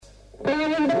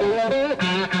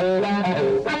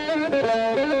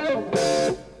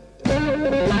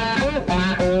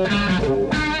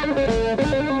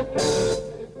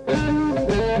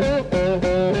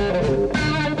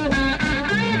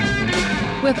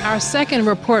our second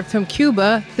report from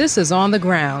Cuba, this is On the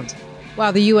Ground.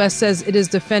 While the U.S. says it is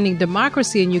defending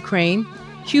democracy in Ukraine,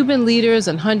 Cuban leaders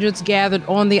and hundreds gathered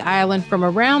on the island from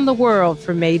around the world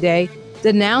for May Day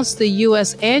denounced the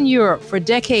U.S. and Europe for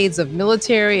decades of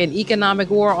military and economic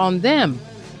war on them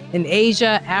in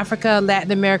Asia, Africa,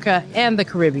 Latin America, and the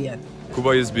Caribbean.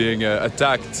 Cuba is being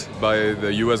attacked by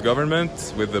the U.S.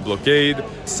 government with the blockade,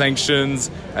 sanctions,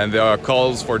 and there are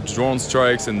calls for drone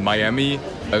strikes in Miami.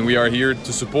 And we are here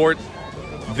to support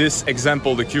this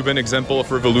example, the Cuban example of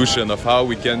revolution, of how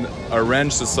we can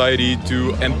arrange society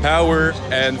to empower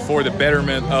and for the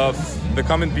betterment of the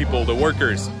common people, the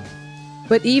workers.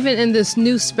 But even in this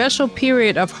new special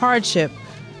period of hardship,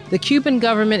 the Cuban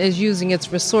government is using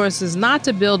its resources not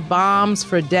to build bombs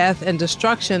for death and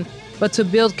destruction, but to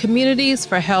build communities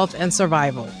for health and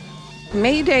survival.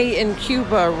 May Day in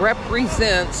Cuba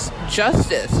represents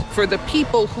justice for the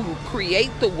people who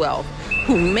create the wealth,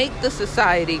 who make the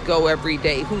society go every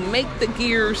day, who make the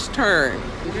gears turn.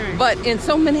 But in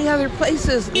so many other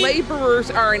places,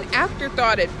 laborers are an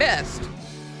afterthought at best.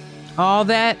 All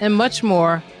that and much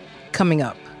more coming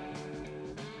up.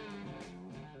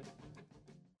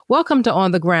 Welcome to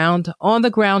On the Ground,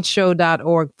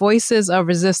 onthegroundshow.org, Voices of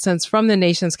Resistance from the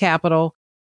nation's capital.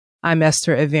 I'm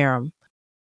Esther Iverem.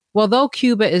 Well, though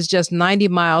Cuba is just 90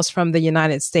 miles from the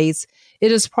United States,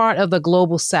 it is part of the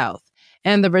global South.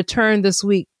 And the return this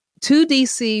week to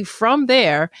D.C. from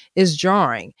there is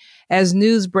jarring, as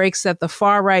news breaks that the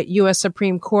far-right U.S.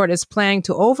 Supreme Court is planning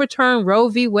to overturn Roe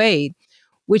v. Wade,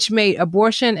 which made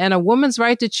abortion and a woman's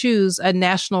right to choose a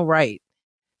national right.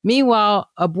 Meanwhile,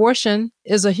 abortion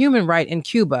is a human right in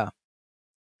Cuba.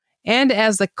 And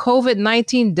as the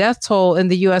COVID-19 death toll in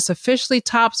the U.S. officially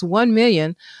tops 1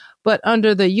 million, but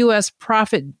under the U.S.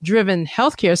 profit-driven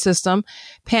healthcare system,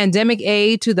 pandemic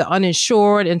aid to the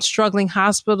uninsured and struggling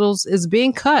hospitals is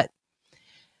being cut.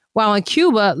 While in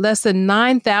Cuba, less than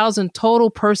 9,000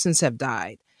 total persons have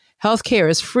died. Healthcare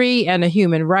is free and a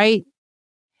human right.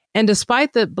 And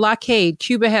despite the blockade,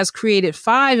 Cuba has created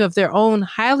 5 of their own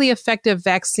highly effective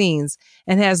vaccines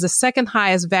and has the second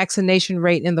highest vaccination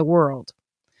rate in the world.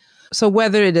 So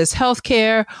whether it is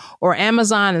healthcare or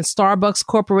Amazon and Starbucks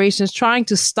corporations trying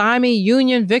to stymie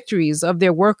union victories of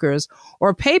their workers,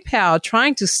 or PayPal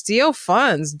trying to steal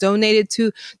funds donated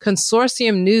to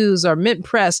Consortium News or Mint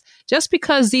Press, just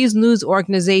because these news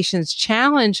organizations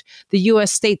challenge the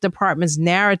U.S. State Department's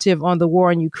narrative on the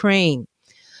war in Ukraine.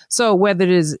 So whether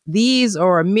it is these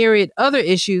or a myriad other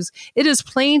issues, it is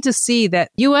plain to see that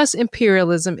U.S.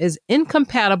 imperialism is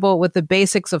incompatible with the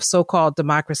basics of so-called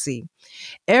democracy.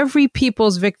 Every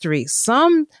people's victory,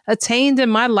 some attained in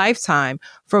my lifetime,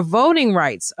 for voting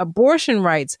rights, abortion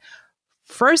rights,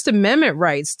 First Amendment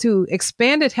rights, to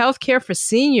expanded health care for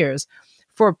seniors,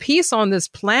 for peace on this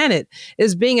planet,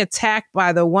 is being attacked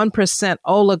by the 1%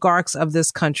 oligarchs of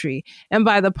this country and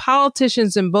by the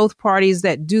politicians in both parties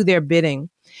that do their bidding.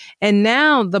 And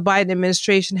now the Biden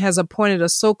administration has appointed a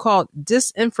so-called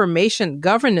disinformation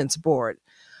governance board,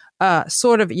 a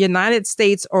sort of United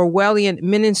States Orwellian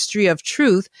Ministry of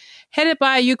Truth, headed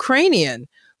by a Ukrainian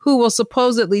who will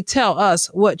supposedly tell us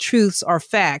what truths are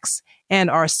facts and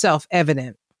are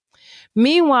self-evident.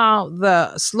 Meanwhile,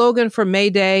 the slogan for May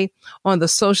Day on the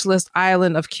socialist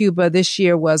island of Cuba this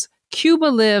year was "Cuba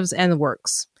lives and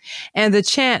works." And the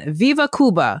chant "Viva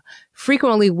Cuba"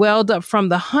 frequently welled up from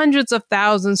the hundreds of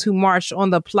thousands who marched on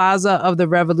the Plaza of the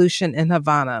Revolution in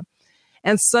Havana.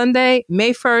 And Sunday,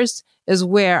 May 1st, is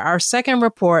where our second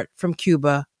report from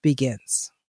Cuba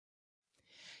begins.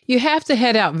 You have to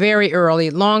head out very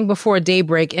early, long before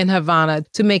daybreak in Havana,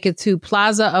 to make it to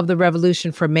Plaza of the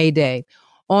Revolution for May Day.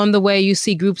 On the way, you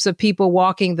see groups of people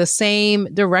walking the same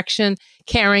direction,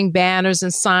 carrying banners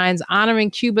and signs honoring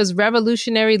Cuba's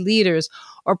revolutionary leaders,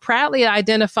 or proudly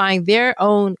identifying their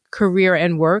own career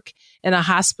and work in a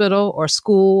hospital or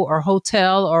school or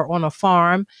hotel or on a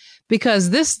farm.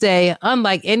 Because this day,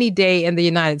 unlike any day in the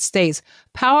United States,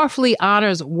 powerfully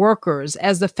honors workers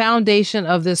as the foundation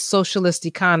of this socialist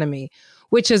economy,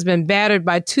 which has been battered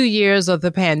by 2 years of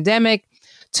the pandemic,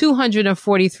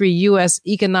 243 U.S.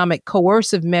 economic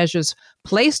coercive measures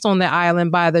placed on the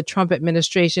island by the Trump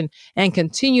administration and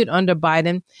continued under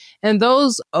Biden. And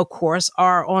those, of course,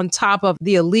 are on top of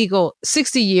the illegal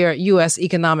 60-year U.S.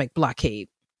 economic blockade.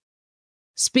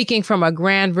 Speaking from a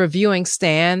grand reviewing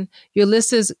stand,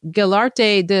 Ulises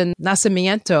Guilarte de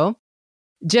Nacimiento,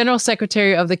 General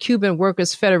Secretary of the Cuban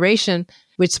Workers Federation,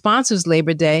 which sponsors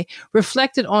Labor Day,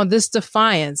 reflected on this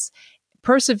defiance,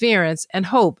 perseverance, and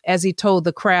hope as he told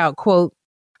the crowd, quote,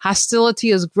 "Hostility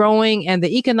is growing, and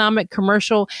the economic,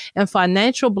 commercial, and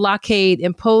financial blockade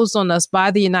imposed on us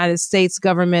by the United States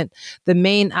government, the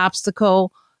main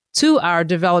obstacle to our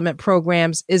development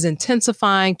programs is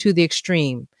intensifying to the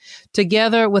extreme.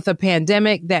 Together with a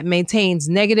pandemic that maintains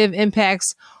negative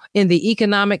impacts in the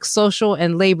economic, social,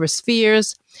 and labor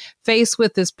spheres, faced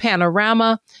with this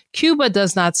panorama, Cuba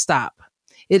does not stop.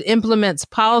 It implements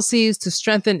policies to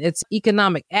strengthen its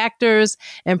economic actors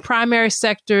and primary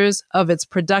sectors of its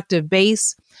productive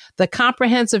base, the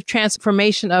comprehensive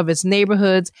transformation of its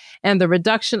neighborhoods, and the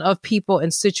reduction of people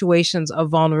in situations of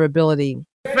vulnerability.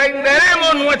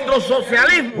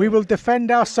 We will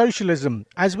defend our socialism,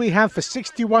 as we have for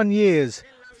 61 years,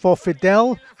 for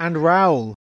Fidel and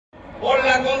Raúl. Por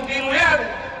la continuidad,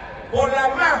 por las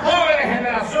más jóvenes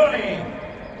generaciones,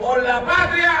 por la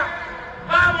patria,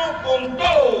 vamos con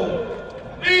todo.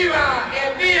 ¡Viva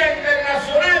el Día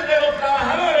Internacional de los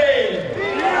Trabajadores!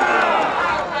 ¡Viva!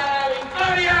 ¡Hasta la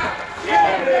victoria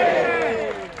siempre!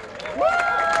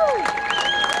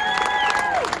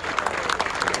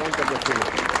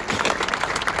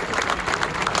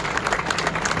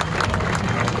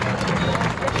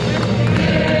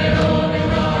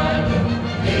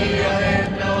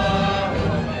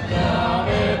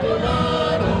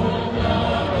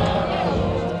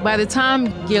 By the time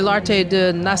Guilarte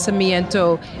de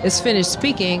Nacimiento is finished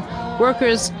speaking,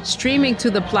 workers streaming to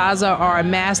the plaza are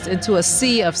amassed into a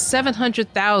sea of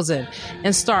 700,000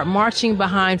 and start marching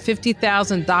behind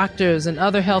 50,000 doctors and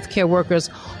other healthcare workers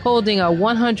holding a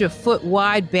 100-foot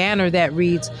wide banner that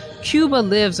reads, "Cuba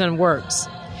lives and works."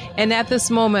 And at this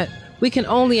moment, we can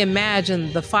only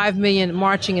imagine the 5 million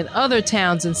marching in other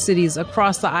towns and cities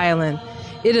across the island.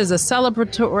 It is a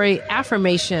celebratory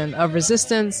affirmation of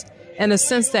resistance and a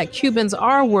sense that Cubans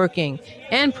are working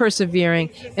and persevering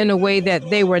in a way that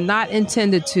they were not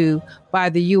intended to by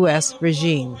the U.S.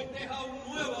 regime.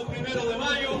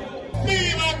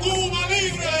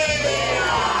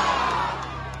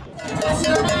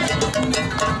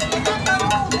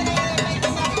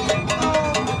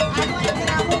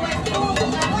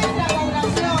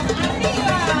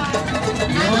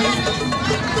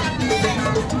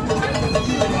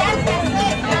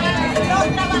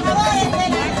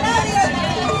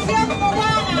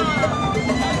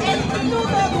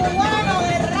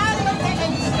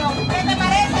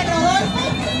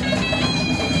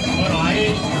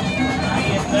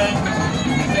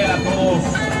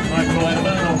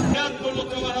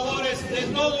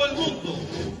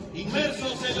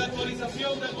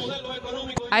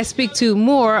 I speak to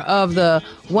more of the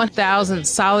 1,000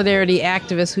 solidarity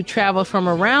activists who travel from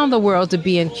around the world to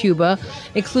be in Cuba,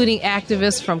 including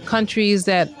activists from countries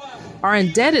that are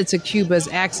indebted to Cuba's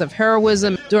acts of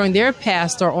heroism during their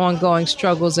past or ongoing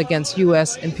struggles against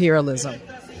U.S. imperialism.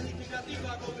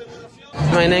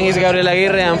 My name is Gabriel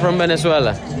Aguirre. I'm from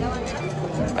Venezuela.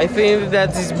 I think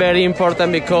that is very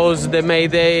important because the May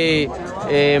Day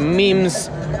means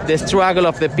the struggle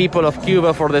of the people of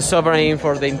Cuba for the sovereignty,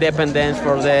 for the independence,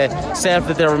 for the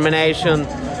self-determination.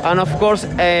 And of course,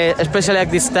 especially at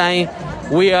this time,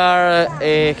 we are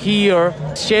here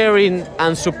sharing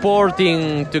and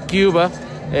supporting to Cuba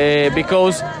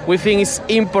because we think it's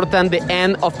important the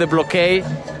end of the blockade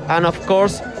and of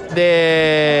course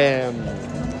the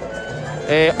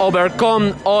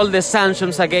overcome all the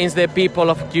sanctions against the people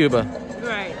of Cuba.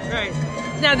 Right.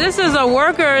 Now this is a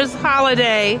workers'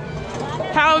 holiday.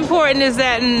 How important is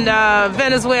that in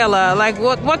Venezuela? Like,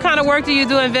 what kind of work do you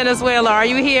do in Venezuela? Are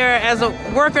you here as a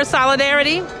worker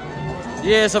solidarity?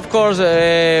 Yes, of course.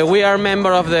 We are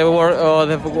member of the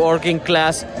working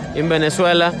class in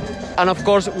Venezuela, and of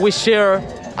course we share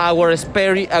our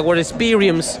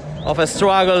experience of a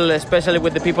struggle, especially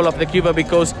with the people of the Cuba,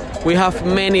 because we have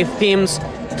many themes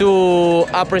to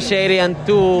appreciate and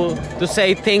to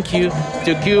say thank you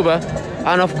to Cuba,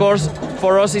 and of course.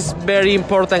 For us, it's very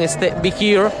important to be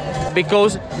here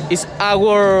because it's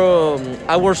our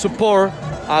support,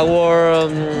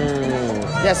 our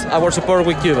support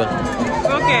with Cuba.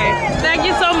 Okay, thank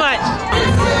you so much.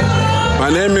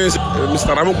 My name is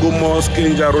Mr. Ramugumos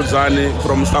Kinja Ruzani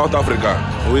from South Africa.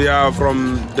 We are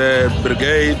from the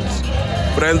Brigade,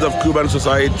 Friends of Cuban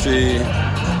Society,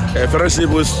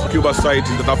 Friendship with Cuba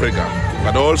Society in South Africa.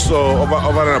 But also,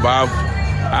 over and above,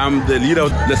 I'm the leader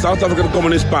of the South African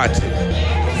Communist Party.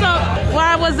 So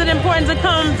why was it important to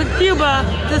come to Cuba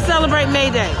to celebrate May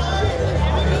Day?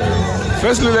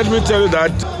 Firstly, let me tell you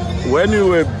that when we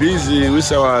were busy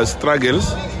with our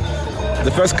struggles,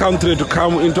 the first country to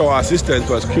come into our assistance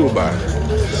was Cuba.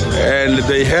 And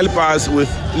they help us with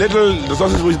little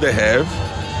resources which they have.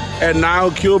 And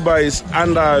now Cuba is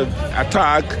under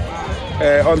attack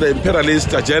on the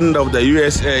imperialist agenda of the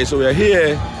USA. So we are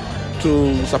here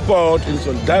to support in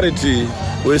solidarity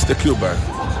with the Cuba.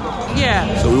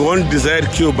 Yeah. So we won't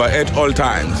desert Cuba at all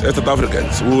times as South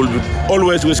Africans. We will be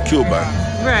always with Cuba.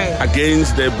 Right.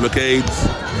 Against the blockade,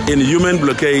 inhuman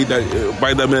blockade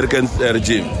by the American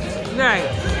regime. Right.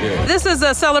 Yeah. This is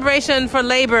a celebration for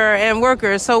labor and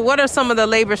workers. So what are some of the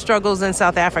labor struggles in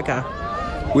South Africa?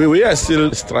 We are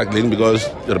still struggling because,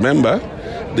 remember,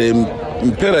 the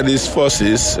imperialist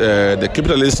forces, the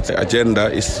capitalist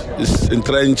agenda is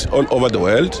entrenched all over the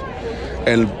world,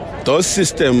 and those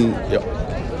systems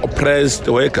oppress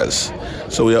the workers.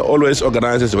 So we are always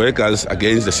organized as workers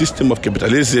against the system of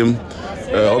capitalism,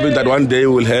 hoping that one day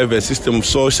we'll have a system of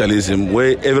socialism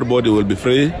where everybody will be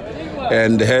free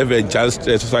and have a just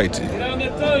society.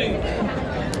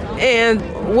 And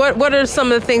what are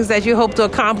some of the things that you hope to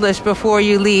accomplish before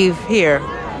you leave here?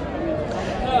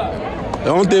 The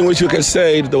only thing which you can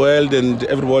say to the world and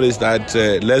everybody is that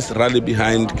let's rally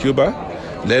behind Cuba.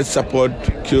 Let's support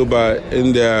Cuba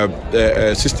in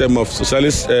their system of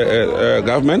socialist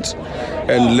government.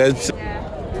 And let's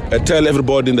tell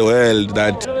everybody in the world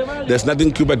that there's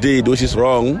nothing Cuba did which is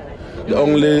wrong. The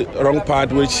only wrong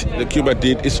part which Cuba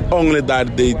did is only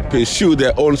that they pursue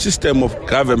their own system of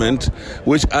government,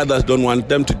 which others don't want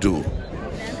them to do.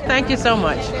 Thank you so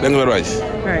much. Thank you very much.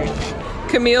 Right.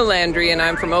 Camille Landry, and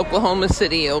I'm from Oklahoma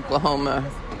City, Oklahoma.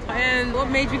 And what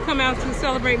made you come out to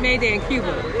celebrate May Day in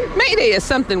Cuba? May Day is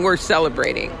something worth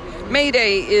celebrating. May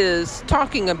Day is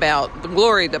talking about the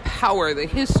glory, the power, the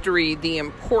history, the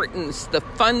importance, the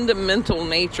fundamental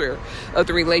nature of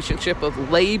the relationship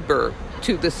of labor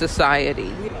to the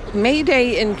society. May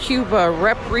Day in Cuba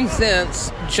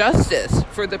represents justice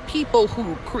for the people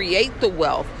who create the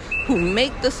wealth, who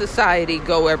make the society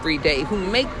go every day, who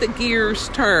make the gears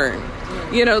turn.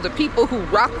 You know, the people who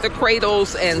rock the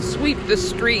cradles and sweep the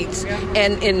streets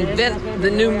and invent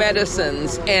the new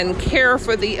medicines and care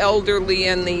for the elderly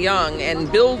and the young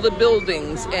and build the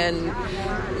buildings and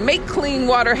make clean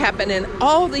water happen and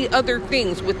all the other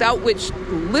things without which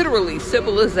literally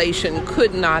civilization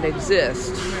could not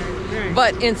exist.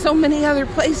 But in so many other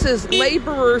places,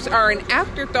 laborers are an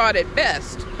afterthought at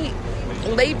best.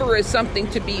 Labor is something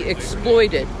to be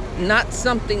exploited, not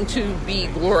something to be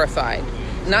glorified,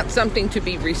 not something to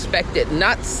be respected,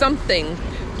 not something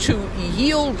to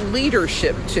yield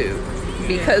leadership to.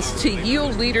 Because to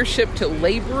yield leadership to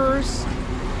laborers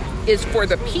is for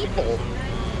the people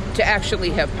to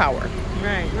actually have power.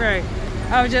 Right.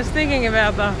 I was just thinking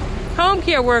about the home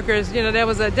care workers. You know, there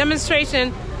was a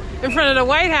demonstration in front of the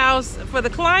White House for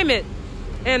the climate,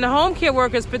 and the home care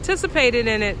workers participated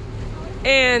in it.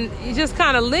 And just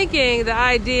kind of linking the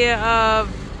idea of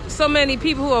so many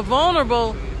people who are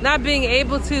vulnerable not being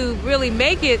able to really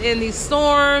make it in these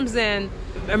storms and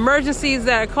emergencies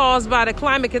that are caused by the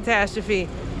climate catastrophe.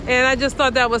 And I just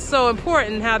thought that was so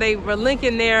important, how they were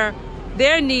linking their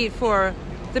need to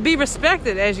be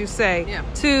respected, as you say,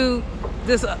 to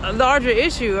this larger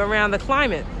issue around the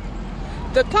climate.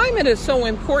 The climate is so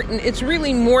important. It's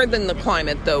really more than the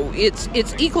climate, though. It's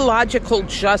ecological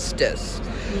justice.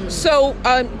 So,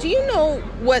 do you know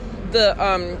what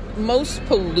the most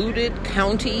polluted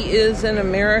county is in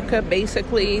America,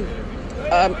 basically?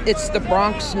 It's the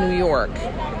Bronx, New York.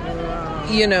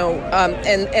 You know,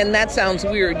 and that sounds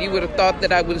weird. You would have thought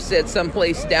that I would have said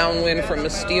someplace downwind from a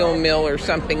steel mill or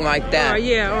something like that.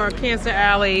 Or Cancer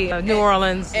Alley, New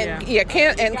Orleans. And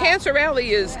Cancer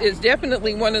Alley is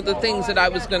definitely one of the things that I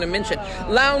was going to mention.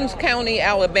 Lowndes County,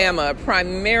 Alabama, a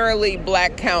primarily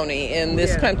black county in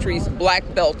this country's black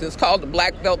belt. It's called the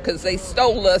Black Belt because they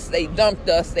stole us, they dumped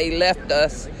us, they left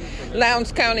us.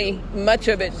 Lowndes County, much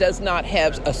of it does not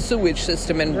have a sewage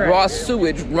system, and raw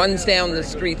sewage runs down the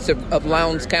streets of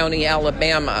Lowndes County,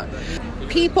 Alabama.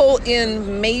 People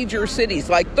in major cities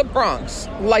like the Bronx,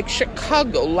 like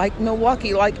Chicago, like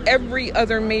Milwaukee, like every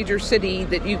other major city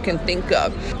that you can think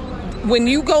of. When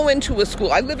you go into a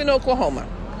school, I live in Oklahoma,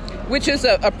 which is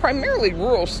a primarily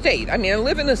rural state. I mean, I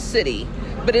live in a city,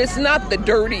 but it's not the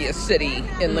dirtiest city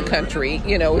in the country.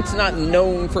 You know, it's not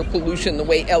known for pollution the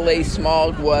way LA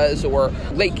smog was or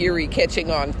Lake Erie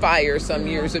catching on fire some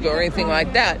years ago or anything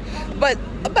like that. But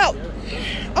about,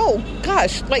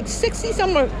 like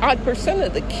 60-some-odd%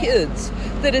 of the kids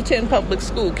that attend public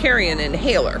school carry an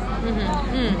inhaler.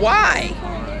 Why?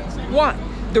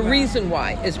 The reason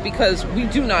why is because we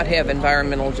do not have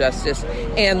environmental justice,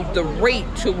 and the rate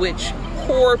to which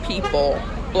poor people,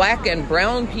 black and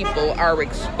brown people, are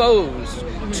exposed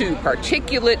to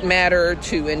particulate matter,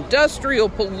 to industrial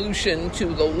pollution, to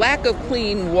the lack of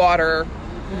clean water,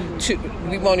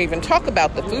 we won't even talk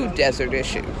about the food desert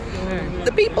issue.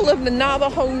 The people of the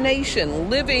Navajo Nation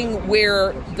living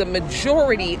where the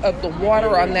majority of the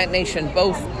water on that nation,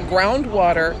 both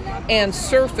groundwater and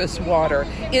surface water,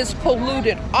 is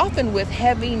polluted often with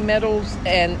heavy metals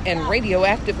and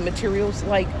radioactive materials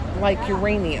like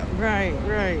uranium. Right.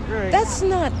 That's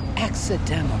not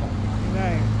accidental.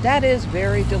 Right. That is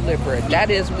very deliberate. That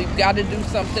is, we've got to do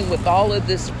something with all of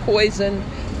this poison.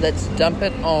 Let's dump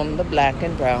it on the black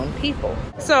and brown people.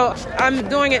 So I'm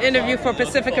doing an interview for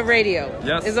Pacifica Radio.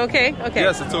 Yes. Is okay? Okay.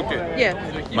 Yes, it's okay.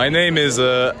 Yeah. My name is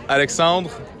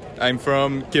Alexandre. I'm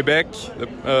from Quebec,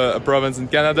 a province in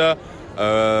Canada.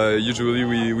 Usually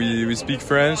we speak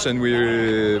French,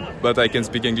 but I can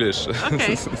speak English.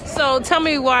 Okay. So tell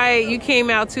me why you came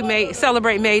out to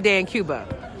celebrate May Day in Cuba.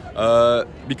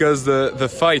 Because the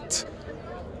fight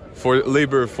for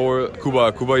labor for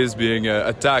Cuba is being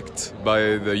attacked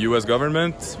by the U.S.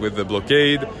 government with the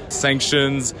blockade,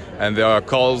 sanctions, and there are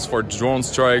calls for drone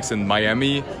strikes in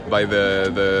Miami by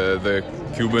the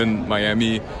Cuban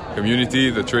Miami community,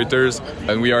 the traitors,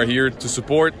 and we are here to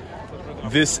support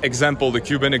this example, the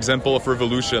Cuban example of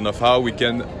revolution, of how we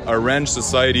can arrange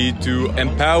society to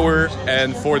empower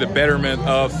and for the betterment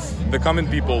of the common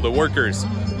people, the workers.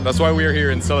 That's why we are here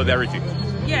in solidarity.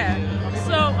 Yeah.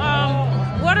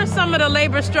 So what are some of the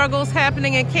labor struggles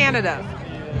happening in Canada?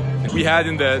 We had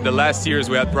in the last years,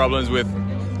 we had problems with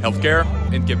healthcare.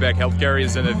 In Quebec, healthcare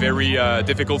is in a very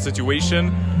difficult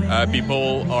situation.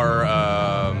 People are,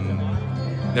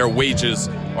 their wages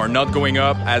are not going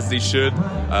up as they should.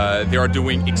 They are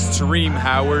doing extreme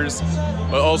hours.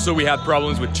 But also we had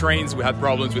problems with trains, we had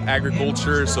problems with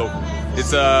agriculture. So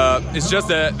it's just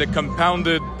the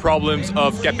compounded problems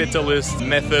of capitalist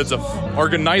methods of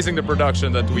organizing the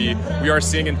production that we are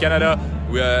seeing in Canada.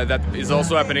 That is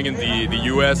also happening in the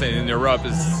US and in Europe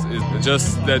is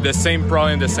just the same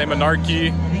problem, the same anarchy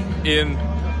in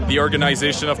the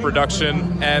organization of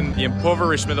production and the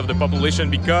impoverishment of the population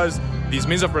because these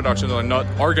means of production are not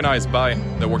organized by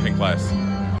the working class.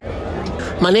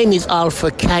 My name is Alpha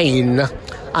Kane.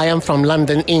 I am from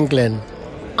London, England.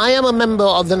 I am a member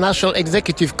of the National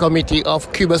Executive Committee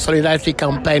of Cuba Solidarity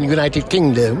Campaign, United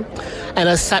Kingdom, and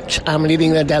as such, I'm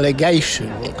leading a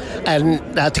delegation and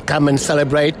to come and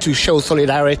celebrate, to show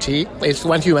solidarity. It's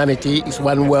one humanity, it's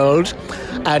one world,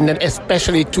 and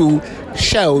especially to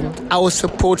show our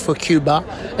support for Cuba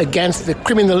against the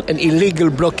criminal and illegal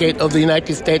blockade of the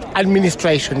United States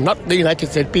administration, not the United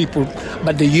States people,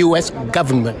 but the U.S.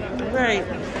 government. Right.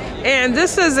 And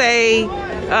this is a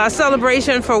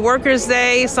celebration for Workers'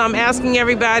 Day, so I'm asking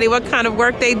everybody what kind of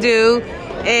work they do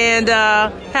and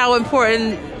how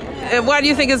important, why do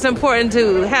you think it's important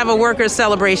to have a workers'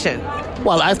 celebration?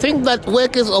 Well, I think that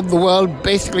workers of the world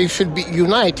basically should be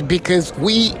unite because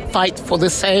we fight for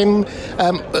the same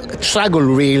struggle,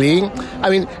 really. I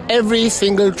mean, every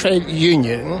single trade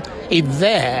union is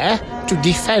there to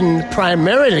defend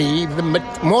primarily the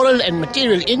moral and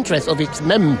material interests of its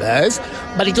members,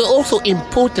 but it is also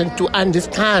important to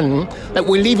understand that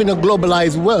we live in a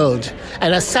globalized world,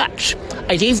 and as such,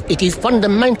 it is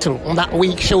fundamental that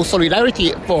we show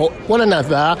solidarity for one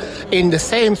another in the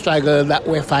same struggle that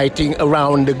we're fighting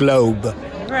around the globe.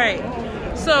 Right.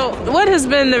 So what has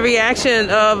been the reaction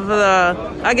of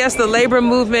the labor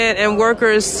movement and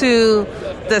workers to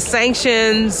the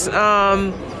sanctions?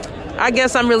 I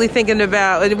guess I'm really thinking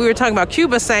about, we were talking about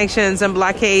Cuba sanctions and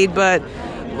blockade, but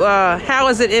how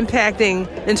is it impacting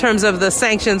in terms of the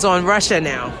sanctions on Russia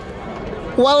now?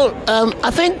 Well,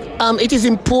 I think it is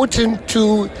important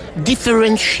to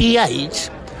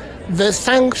differentiate the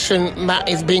sanction that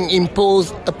is being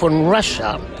imposed upon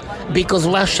Russia because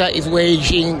Russia is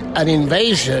waging an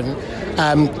invasion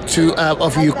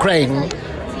of Ukraine.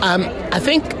 I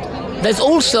think there's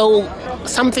also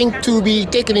something to be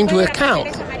taken into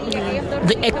account.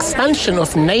 The expansion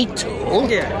of NATO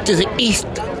to the east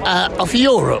of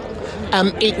Europe.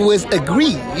 It was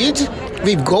agreed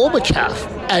with Gorbachev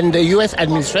and the U.S.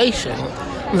 administration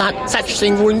that such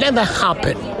thing will never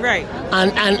happen. Right.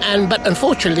 But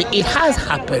unfortunately, it has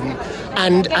happened.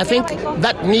 And I think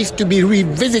that needs to be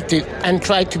revisited and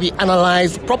tried to be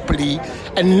analyzed properly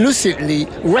and lucidly,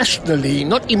 rationally,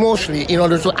 not emotionally, in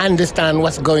order to understand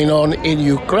what's going on in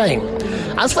Ukraine.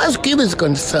 As far as Cuba is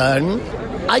concerned,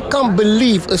 I can't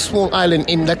believe a small island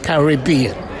in the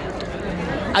Caribbean.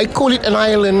 I call it an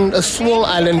island, a small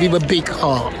island with a big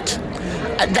heart.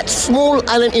 That small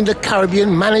island in the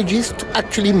Caribbean manages to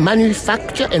actually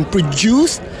manufacture and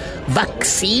produce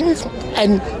vaccines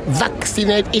and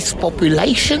vaccinate its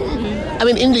population. I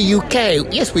mean, in the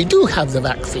UK, yes, we do have the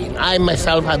vaccine. I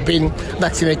myself have been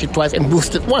vaccinated twice and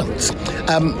boosted once.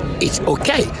 It's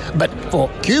okay. But for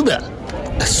Cuba,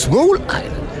 a small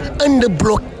island, under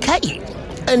blockade,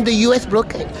 under US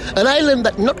blockade. An island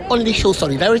that not only shows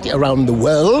solidarity around the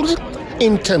world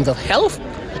in terms of health,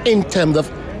 in terms of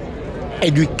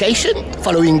education,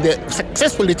 following the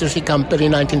successful literacy campaign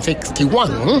in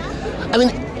 1961. I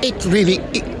mean, it's really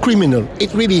criminal.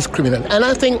 It really is criminal. And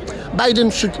I think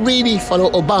Biden should really follow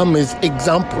Obama's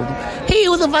example. He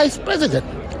was a vice president.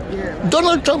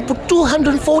 Donald Trump put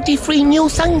 243 new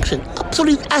sanctions,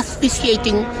 absolutely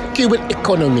asphyxiating Cuban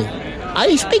economy.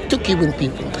 I speak to Cuban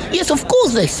people. Yes, of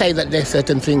course they say that there's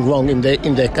certain things wrong in their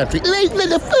country. They're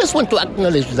the first one to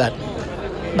acknowledge that.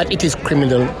 But it is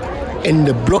criminal. In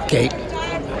the blockade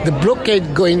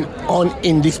going on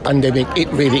in this pandemic, it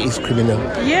really is criminal.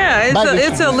 Yeah,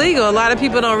 it's illegal. A lot of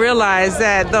people don't realize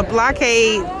that the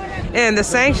blockade and the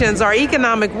sanctions are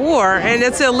economic war, and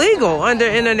it's illegal under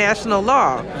international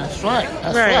law. That's right.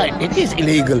 That's right. It is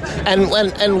illegal.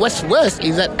 And what's worse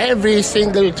is that every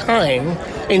single time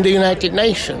in the United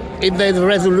Nations, if there's a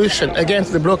resolution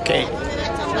against the blockade,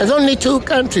 there's only two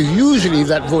countries usually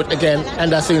that vote again,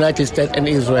 and that's the United States and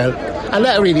Israel. And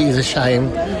that really is a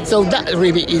shame. So that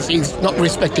really is not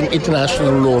respecting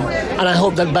international law. And I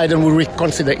hope that Biden will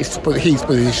reconsider his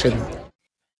position.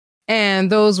 And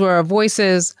those were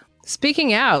voices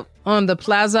speaking out on the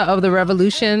Plaza of the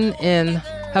Revolution in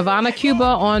Havana, Cuba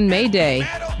on May Day.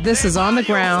 This is On the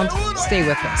Ground. Stay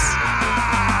with us.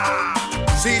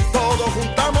 Si todos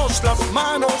juntamos las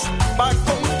manos para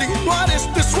continuar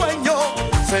este sueño,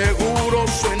 seguro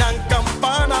suenan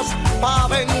campanas para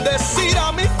bendecir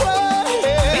a mi pueblo.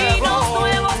 Vinos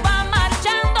nuevos van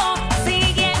marchando,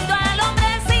 siguiendo al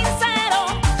hombre sincero.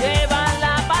 Llevan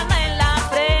la palma en la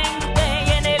frente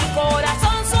y en el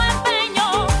corazón su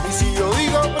empeño. Y si yo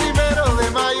digo 1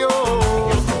 de mayo,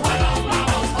 los cubanos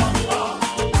vamos con todo.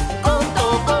 Con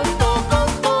todo.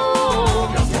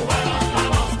 Los cubanos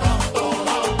vamos con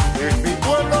todo. Es mi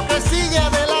pueblo que sigue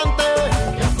adelante.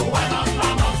 Los cubanos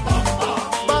vamos con todo.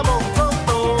 Vamos con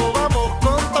todo, vamos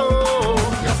con todo.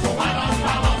 Los cubanos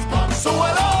vamos con todo.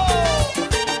 ¡Súbelo!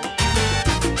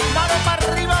 Dale para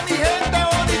arriba, mi gente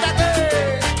bonita que.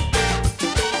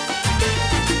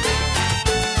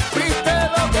 ¿Viste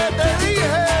lo que te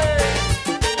dije?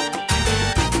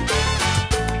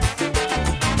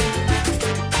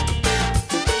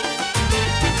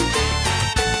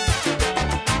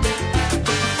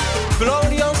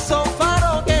 Glorioso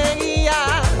faro que guía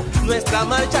nuestra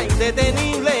marcha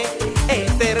indetenible,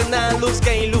 eterna luz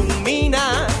que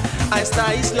ilumina a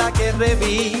esta isla que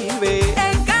revive.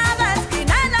 En cada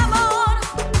esquina el amor,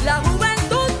 la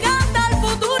juventud canta el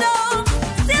futuro.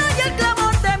 Se oye el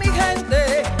clamor de mi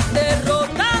gente,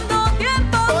 derrotando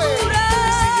tiempo duro.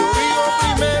 Si yo digo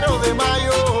 1 de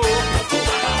mayo, los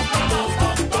cubanos vamos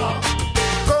con todo.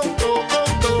 Con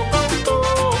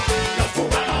todo. Los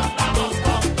cubanos vamos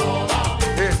con todo.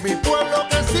 Es mi pueblo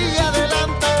que sigue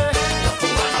adelante. Los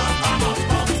cubanos vamos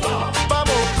con todo.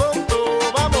 Vamos con todo,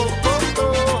 vamos con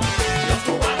todo. Los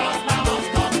cubanos vamos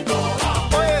con todo.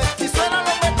 Oye, y suenan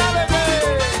los metales que.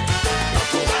 Los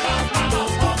cubanos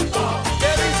vamos con todo.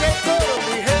 ¿Qué dice el coro,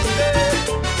 mi gente?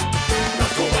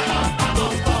 Los cubanos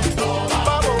vamos con todo.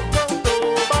 Vamos con todo,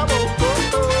 vamos con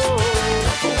todo.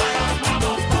 Los cubanos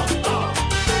vamos con todo.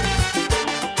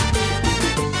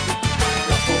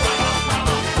 Los cubanos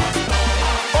vamos con todo.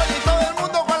 Oye, y todo el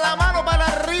mundo con la mano para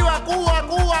arriba. Cuba,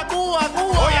 Cuba, Cuba,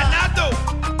 Cuba. Oye, Arnaldo,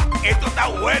 esto está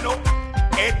bueno.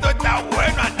 Esto está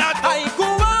bueno, Arnaldo. Ay,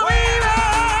 Cuba vive,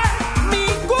 mi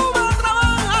Cuba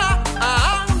trabaja,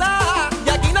 anda, y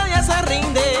aquí nadie se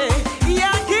rinde, y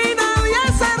aquí nadie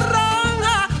se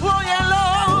raja, óyelo.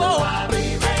 Cuba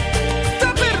vive,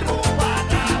 Cuba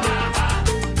trabaja.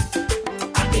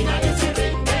 Aquí nadie se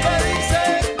rinde. ¿Qué dice?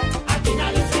 Aquí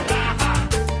nadie se raja.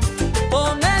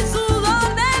 Con el sudor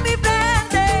de mi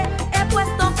frente he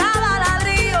puesto cada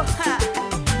ladrillo.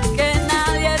 Que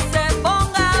nadie se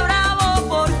ponga bravo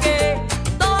porque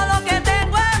todo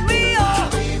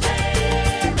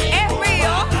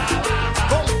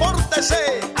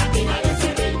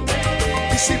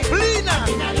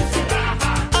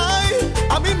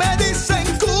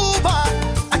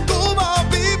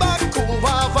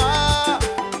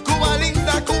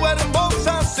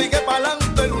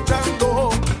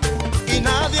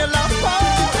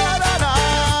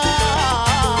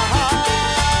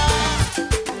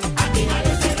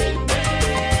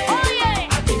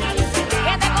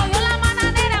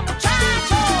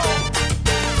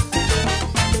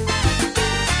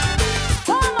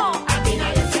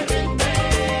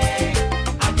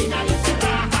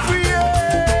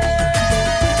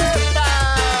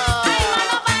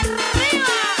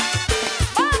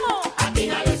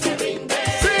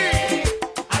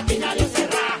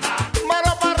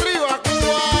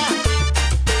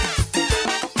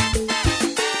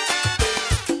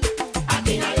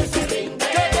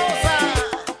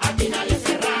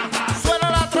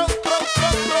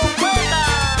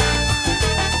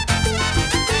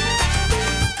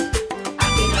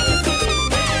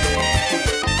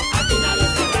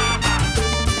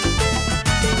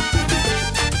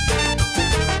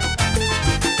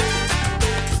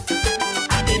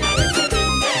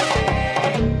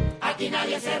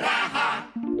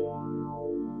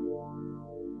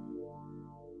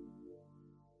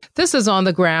This is On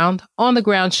the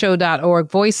groundshow.org,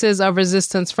 Voices of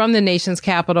Resistance from the nation's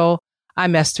capital.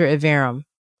 I'm Esther Iverum.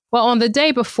 Well, on the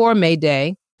day before May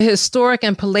Day, the historic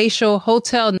and palatial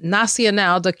Hotel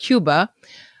Nacional de Cuba,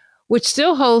 which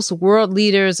still hosts world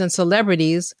leaders and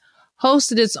celebrities,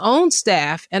 hosted its own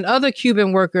staff and other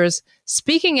Cuban workers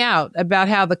speaking out about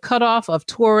how the cutoff of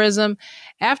tourism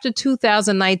after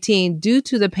 2019 due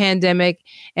to the pandemic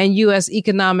and U.S.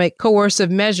 economic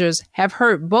coercive measures have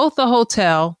hurt both the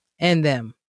hotel and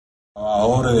them.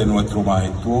 Trabajadores de nuestro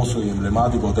majestuoso y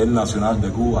emblemático Hotel Nacional de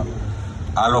Cuba,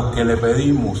 a los que le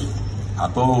pedimos a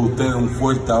todos ustedes un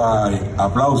fuerte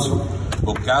aplauso,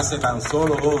 porque hace tan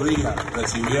solo 2 días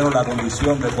recibieron la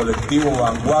condición de colectivo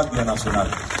Vanguardia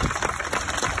Nacional.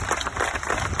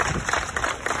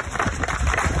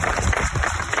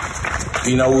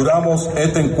 Inauguramos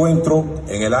este encuentro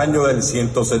en el año del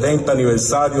 170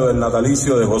 aniversario del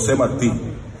natalicio de José Martí,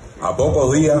 a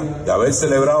pocos días de haber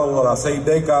celebrado las 6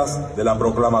 décadas de la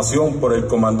proclamación por el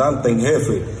comandante en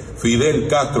jefe Fidel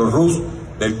Castro Ruz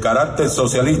del carácter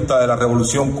socialista de la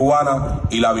Revolución Cubana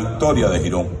y la victoria de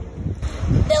Girón.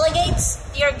 Delegates,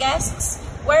 dear guests,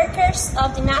 workers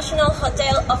of the National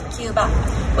Hotel of Cuba.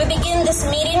 We begin this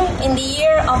meeting in the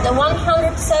year of the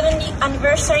 170th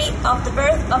anniversary of the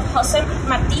birth of José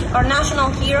Martí, our national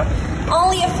hero,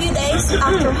 only a few days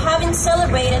after having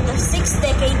celebrated the 6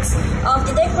 decades of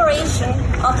the declaration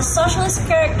of the socialist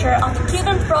character of the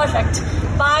Cuban project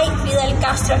by Fidel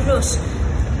Castro Ruz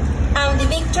and the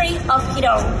victory of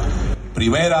Girón.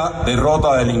 Primera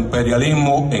derrota del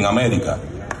imperialismo en América,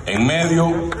 en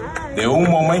medio de un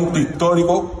momento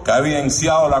histórico que ha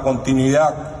evidenciado la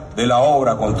continuidad de la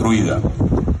obra construida.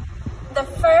 The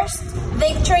first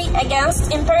victory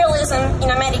against imperialism in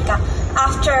America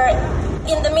after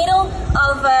in the middle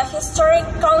of a historic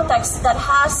context that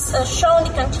has shown the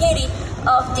continuity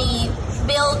of the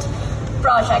BUILD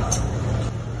project.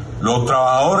 Los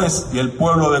trabajadores y el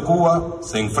pueblo de Cuba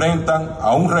se enfrentan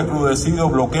a un recrudecido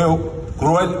bloqueo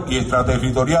cruel y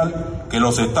extraterritorial que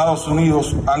los Estados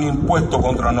Unidos han impuesto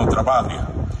contra nuestra patria.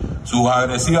 Sus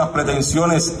agresivas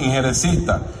pretensiones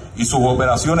injerencistas y sus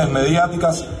operaciones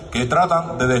mediáticas que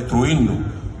tratan de destruirnos,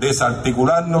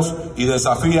 desarticularnos y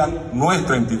desafían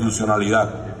nuestra institucionalidad.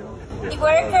 The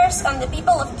workers and the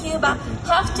people of Cuba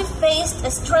have to face a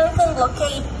strengthened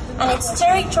blockade and its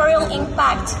territorial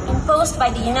impact imposed by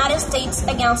the United States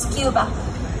against Cuba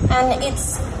and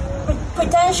its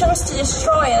pretensions to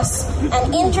destroy us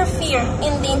and interfere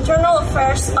in the internal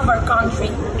affairs of our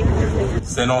country.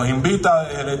 Se nos invita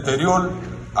desde el exterior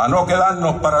a no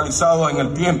quedarnos paralizados en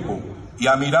el tiempo y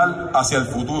a mirar hacia el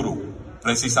futuro,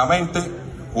 precisamente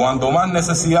cuando más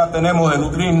necesidad tenemos de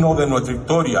nutrirnos de nuestra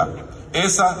historia,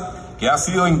 esa que ha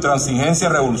sido intransigencia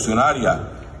revolucionaria,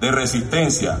 de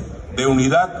resistencia, de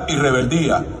unidad y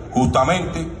rebeldía,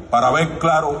 justamente para ver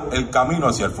claro el camino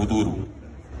hacia el futuro.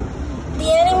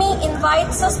 The enemy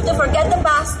invites us to forget the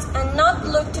past and not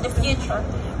look to the future,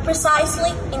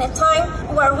 precisely in a time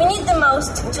where we need the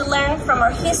most to learn from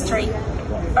our history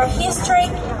of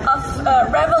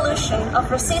revolution,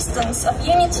 of resistance, of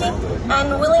unity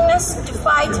and willingness to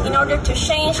fight in order to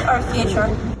change our future.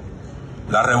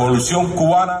 La revolución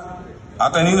cubana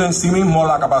ha tenido en sí mismo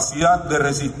la capacidad de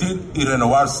resistir y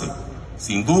renovarse.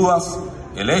 Sin dudas,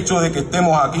 el hecho de que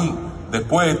estemos aquí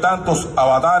después de tantos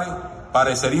avatares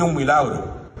parecería un milagro,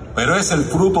 pero es el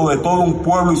fruto de todo un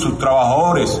pueblo y sus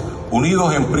trabajadores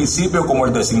unidos en principios como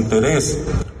el desinterés,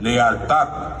 lealtad,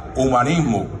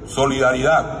 humanismo,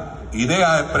 solidaridad,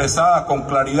 ideas expresadas con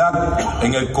claridad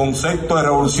en el concepto de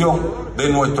revolución de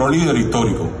nuestro líder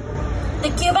histórico. The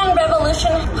Cuban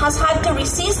Revolution has had to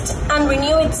resist and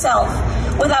renew itself.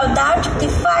 Without doubt, the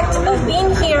fact of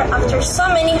being here after so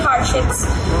many hardships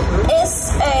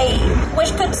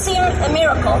which could seem a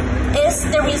miracle, is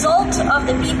the result of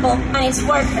the people and its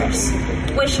workers,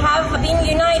 which have been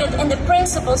united in the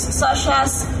principles such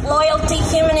as loyalty,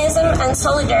 humanism, and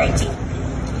solidarity.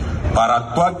 Para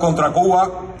actuar contra Cuba,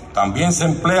 también se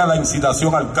emplea la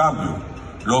incitación al cambio.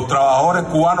 Los trabajadores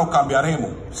cubanos cambiaremos,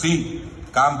 sí.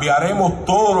 Cambiaremos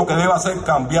todo lo que deba ser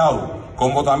cambiado,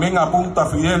 como también apunta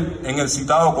Fidel en el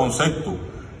citado concepto,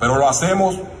 pero lo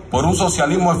hacemos por un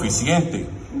socialismo eficiente,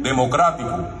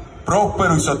 democrático,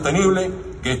 próspero y sostenible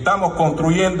que estamos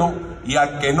construyendo y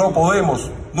al que no podemos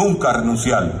nunca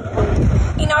renunciar.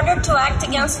 In order to act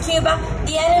against Cuba,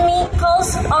 the enemy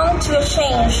calls on to a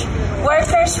change.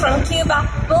 Workers from Cuba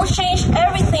will change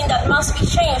everything that must be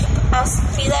changed, as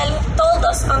Fidel told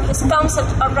us on his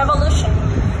concept of revolution.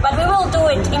 But we will do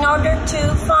it in order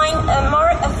to find a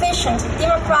more efficient,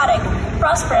 democratic,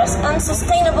 prosperous, and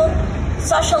sustainable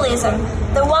socialism,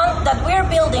 the one that we're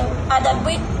building and that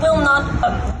we will not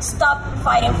stop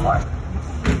fighting for.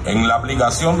 En la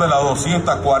aplicación de las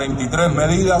 243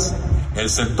 medidas, el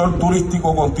sector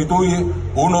turístico constituye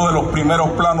uno de los primeros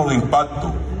planos de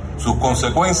impacto. Sus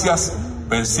consecuencias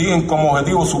persiguen como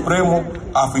objetivo supremo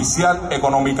asfixiar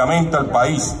económicamente al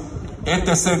país.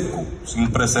 Este cerco,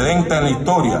 sin precedentes en la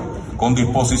historia, con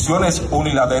disposiciones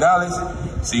unilaterales,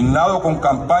 signado con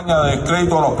campaña de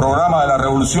descrédito a los programas de la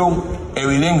revolución,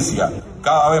 evidencia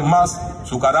cada vez más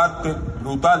su carácter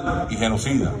brutal y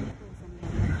genocida.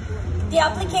 The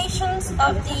applications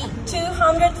of the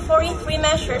 243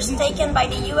 measures taken by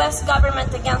the U.S.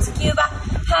 government against Cuba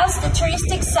has the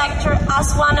touristic sector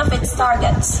as one of its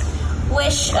targets,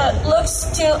 which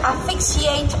looks to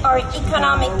asphyxiate our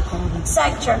economic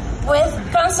sector with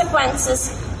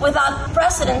consequences without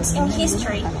precedents in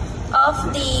history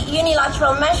of the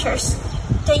unilateral measures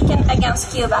taken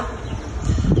against Cuba.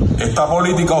 Esta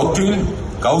política hostil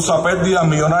causa pérdidas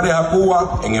millonarias a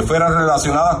Cuba en esferas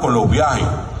relacionadas con los viajes,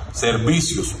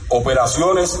 servicios,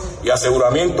 operaciones y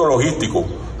aseguramiento logístico,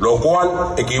 lo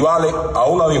cual equivale a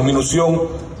una disminución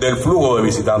del flujo de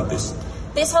visitantes.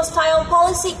 This hostile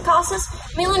policy causes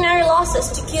millionary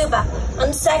losses to Cuba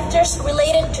on sectors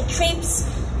related to trips,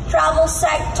 travel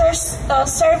sectors,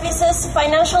 services,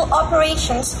 financial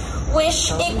operations,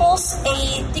 which equals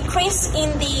a decrease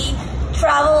in the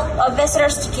travel of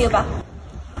visitors to Cuba.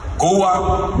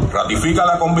 Cuba ratifica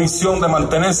la convicción de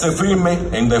mantenerse firme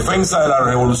en defensa de la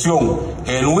revolución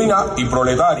genuina y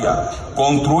proletaria,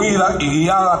 construida y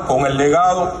guiada con el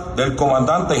legado del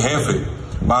comandante jefe.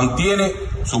 Mantiene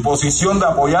su posición de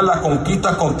apoyar las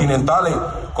conquistas continentales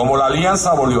como la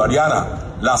Alianza Bolivariana,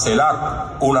 la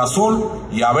CELAC, UNASUR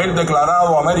y haber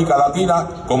declarado a América Latina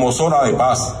como zona de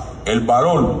paz. El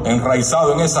valor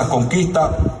enraizado en esas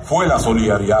conquistas fue la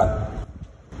solidaridad.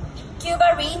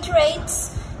 Cuba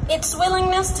reiterates its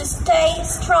willingness to stay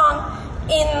strong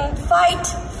in fight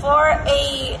for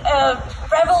a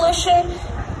revolution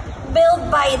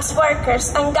built by its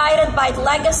workers and guided by the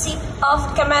legacy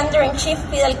of Commander-in-Chief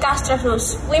Fidel Castro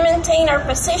Ruz. We maintain our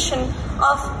position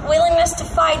of willingness to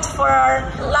fight for our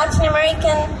Latin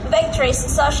American victories,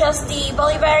 such as the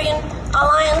Bolivarian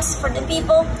Alliance for the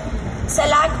People,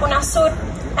 CELAC, UNASUR,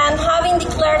 and having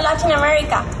declared Latin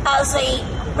America as a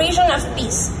region of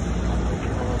peace.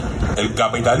 El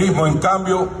capitalismo, en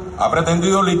cambio, ha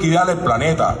pretendido liquidar el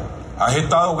planeta, ha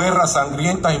gestado guerras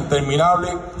sangrientas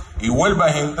interminables y vuelve a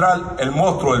engendrar el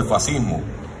monstruo del fascismo,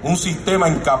 un sistema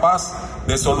incapaz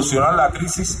de solucionar la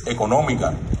crisis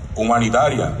económica,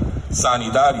 humanitaria,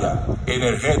 sanitaria,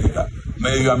 energética,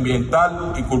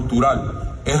 medioambiental y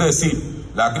cultural, es decir,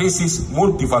 la crisis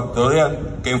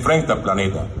multifactorial que enfrenta el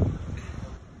planeta.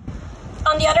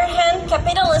 On the other hand,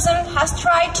 capitalism has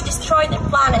tried to destroy the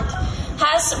planet,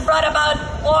 has brought about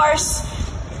wars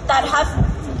that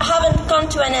haven't come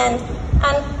to an end,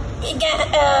 and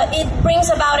it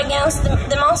brings about against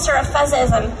the monster of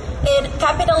fascism.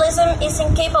 Capitalism is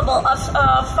incapable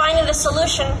of finding a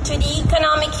solution to the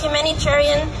economic,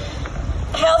 humanitarian,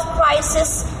 health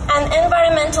crisis and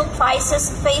environmental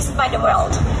crisis faced by the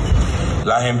world.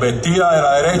 Las embestidas de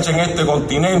la derecha en este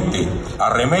continente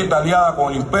arremete aliada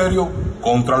con el imperio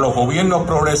contra los gobiernos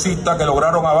progresistas que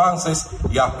lograron avances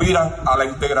y aspiran a la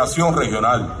integración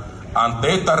regional.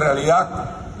 Ante esta realidad,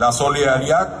 la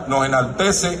solidaridad nos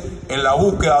enaltece en la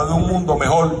búsqueda de un mundo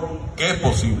mejor que es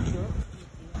posible.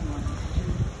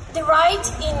 The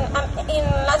right in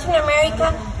Latin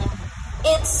America,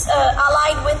 it's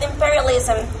allied with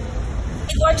imperialism.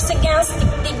 It works against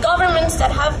the governments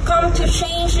that have come to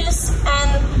changes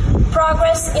and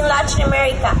progress in Latin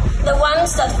America, the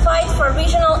ones that fight for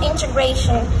regional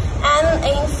integration. And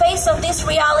in face of this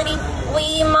reality,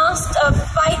 we must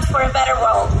fight for a better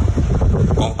world.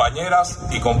 Compañeras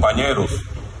y compañeros,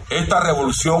 esta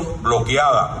revolución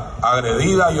bloqueada,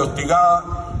 agredida y hostigada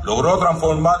logró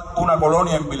transformar una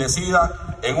colonia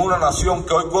envilecida en una nación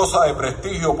que hoy goza de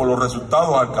prestigio por los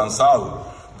resultados alcanzados,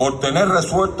 por tener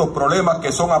resueltos problemas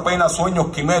que son apenas sueños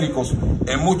quiméricos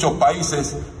en muchos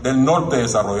países del norte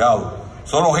desarrollado.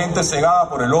 Solo gente cegada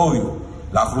por el odio,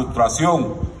 la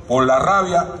frustración, por la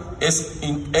rabia, es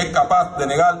capaz de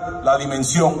negar la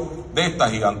dimensión de esta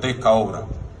gigantesca obra.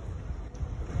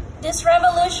 This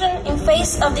revolution, in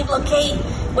face of the blockade,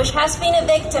 which has been a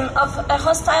victim of a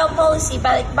hostile policy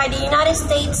by the United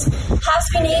States, has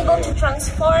been able to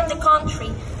transform the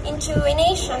country into a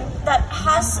nation that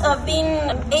has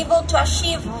been able to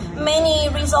achieve many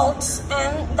results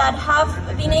and that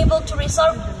have been able to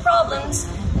resolve problems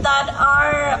that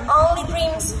are only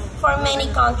dreams for many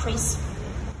countries.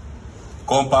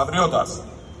 Compatriotas,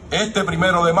 Este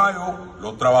 1 de mayo,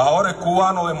 los trabajadores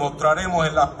cubanos demostraremos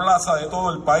en las plazas de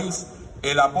todo el país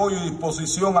el apoyo y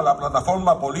disposición a la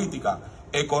plataforma política,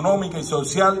 económica y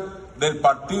social del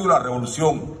Partido de la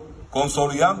Revolución,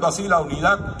 consolidando así la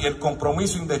unidad y el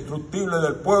compromiso indestructible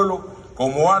del pueblo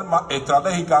como arma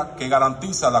estratégica que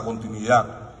garantiza la continuidad.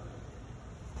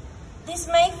 This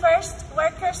May 1st,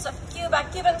 workers of Cuba,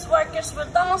 Cuban workers will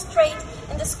demonstrate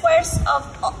in the squares of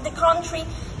the country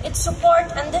its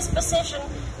support and disposition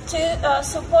to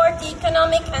support the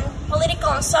economic and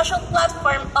political and social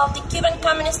platform of the Cuban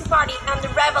Communist Party and the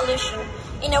revolution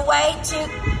in a way to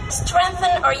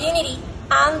strengthen our unity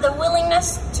and the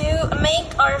willingness to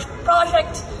make our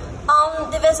project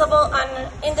indivisible and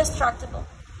indestructible.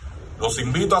 Los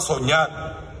invito a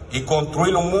soñar y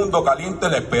construir un mundo caliente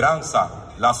de la esperanza,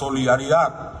 la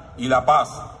solidaridad y la paz,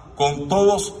 con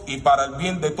todos y para el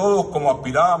bien de todos, como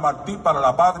aspiraba Martí para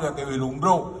la patria que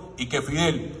vislumbró y que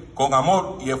Fidel, con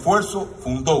amor y esfuerzo,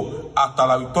 fundó. Hasta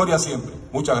la victoria siempre.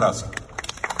 Muchas gracias.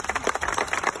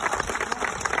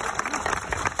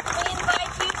 We invite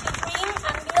you to dream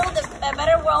and build a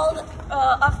better world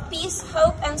of peace,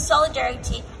 hope and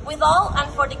solidarity with all and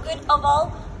for the good of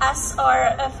all, as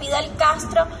our Fidel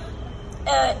Castro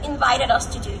invited us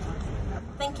to do.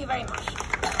 Thank you very much.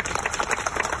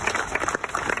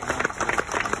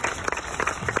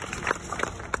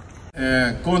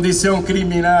 Condición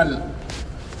criminal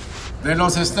de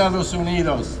los Estados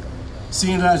Unidos,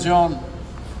 sin razón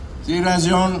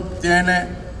tiene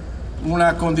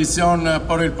una condición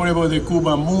por el pueblo de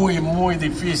Cuba muy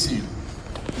difícil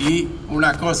y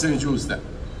una cosa injusta.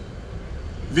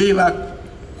 Viva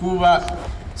Cuba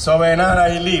soberana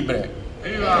y libre.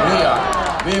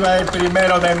 ¡Viva! ¡Viva el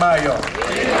 1 de mayo!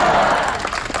 ¡Viva!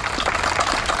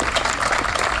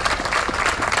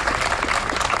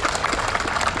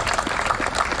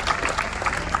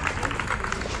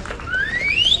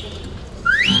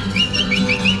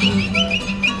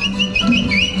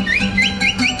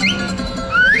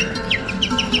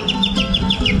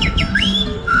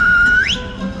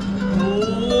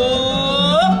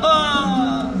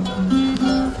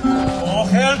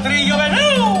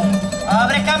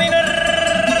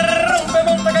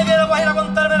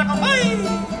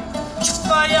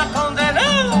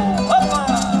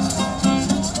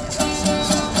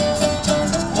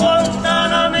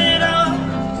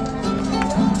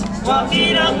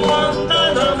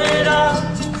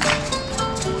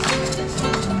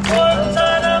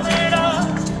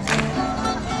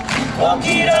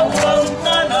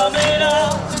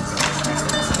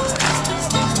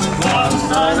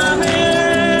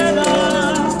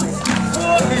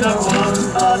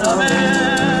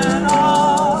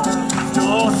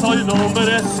 Yo soy un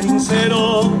hombre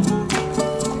sincero,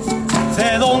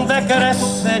 de donde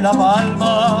crece la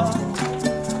palma.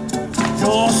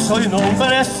 Yo soy un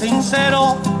hombre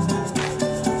sincero,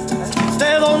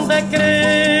 de donde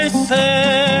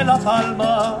crece la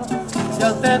palma. Y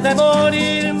antes de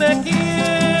morir me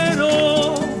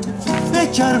quiero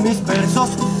echar mis versos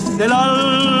del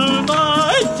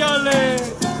alma. Échale,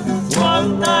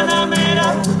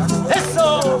 Guantanamera,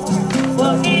 eso,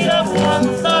 Guajira,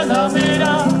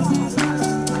 Guantanamera,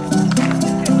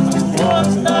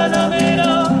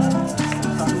 Guantanamera,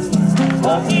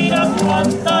 Guajira,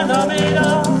 Guantanamera,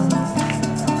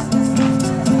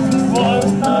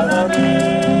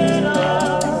 Guantanamera,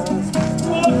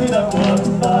 Guajira,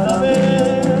 Guantanamera.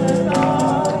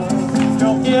 Yo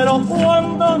quiero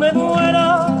cuando me muera,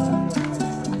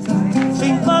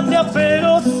 sin patria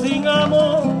pero sin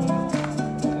amor.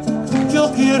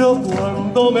 Yo quiero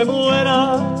cuando me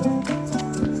muera,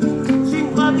 sin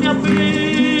patria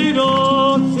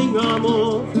pero sin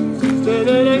amor,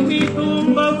 tener en mi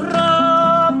tumba un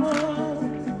ramo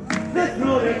de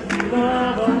flores y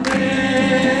una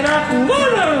bandera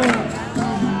cubana.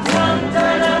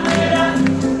 Guantanamera,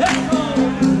 eso,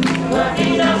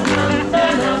 Guajira,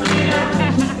 Guantanamera,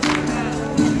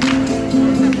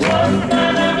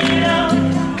 Guantanamera,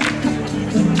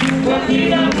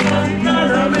 Guajira,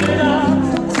 Guantanamera,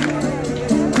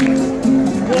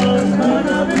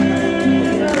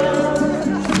 Guantanamera,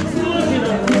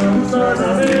 Guajira,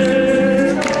 Guantanamera.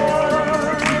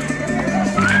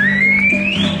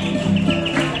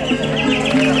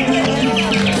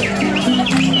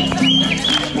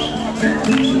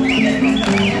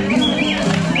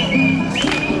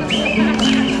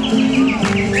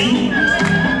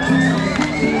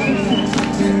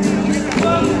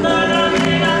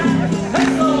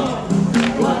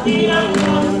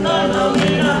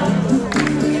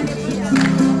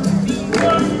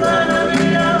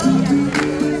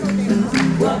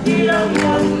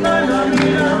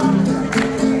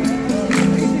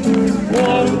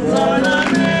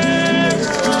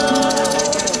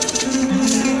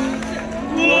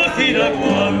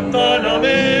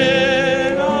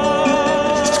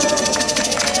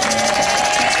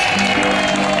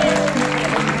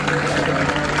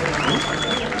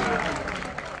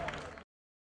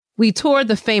 We toured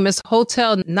the famous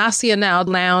Hotel Nacional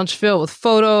lounge filled with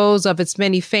photos of its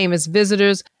many famous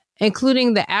visitors,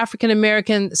 including the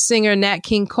African-American singer Nat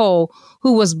King Cole,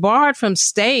 who was barred from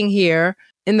staying here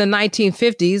in the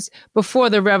 1950s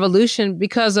before the Revolution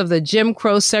because of the Jim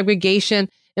Crow segregation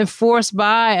enforced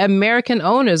by American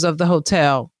owners of the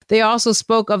hotel. They also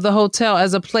spoke of the hotel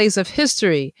as a place of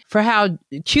history for how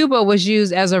Cuba was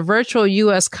used as a virtual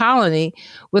U.S. colony,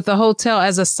 with the hotel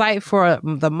as a site for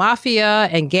the mafia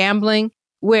and gambling,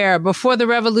 where before the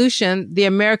revolution, the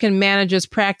American managers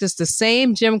practiced the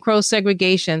same Jim Crow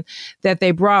segregation that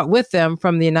they brought with them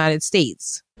from the United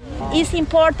States. It's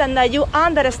important that you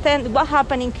understand what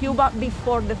happened in Cuba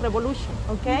before the revolution,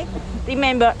 okay?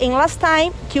 Remember, in last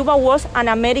time, Cuba was an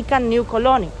American new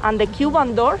colony, and the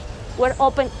Cuban doors were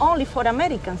open only for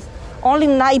Americans. Only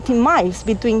 19 miles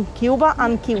between Cuba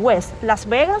and Key West. Las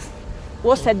Vegas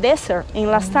was a desert in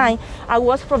last time and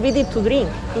was forbidden to drink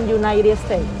in the United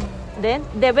States. Then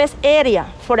the best area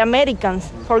for Americans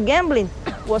for gambling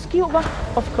was Cuba,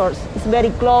 of course. It's very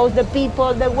close, the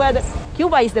people, the weather.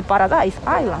 Cuba is the paradise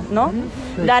island, no?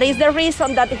 That is the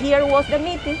reason that here was the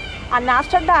meeting. And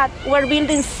after that, we're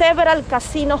building several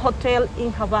casino hotels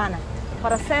in Havana.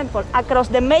 For example, across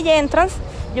the main entrance,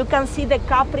 you can see the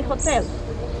Capri Hotel.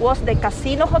 Was the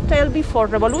casino hotel before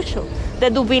revolution. The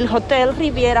Deauville Hotel,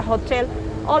 Riviera Hotel,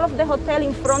 all of the hotel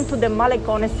in front to the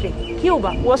Malecon Street.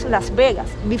 Cuba was Las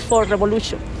Vegas before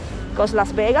revolution, because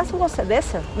Las Vegas was a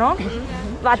desert, no?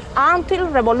 But until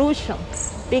revolution,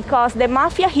 because the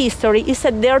mafia history is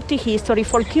a dirty history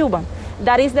for Cuba.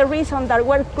 That is the reason that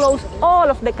we're closed all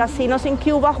of the casinos in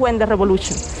Cuba when the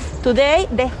revolution. Today,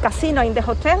 the casino in the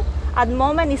hotel at the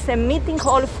moment is a meeting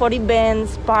hall for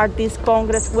events, parties,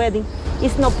 congress, weddings.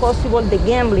 It's not possible. The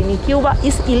gambling in Cuba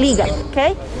is illegal,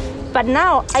 okay? But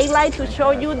now I like to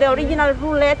show you the original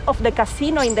roulette of the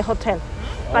casino in the hotel.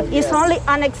 But it's only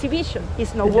an exhibition.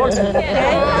 It's not working,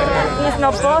 okay? It's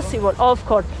not possible, of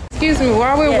course. Excuse me,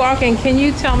 while we're walking, can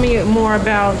you tell me more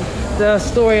about the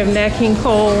story of Nat King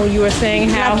Cole? You were saying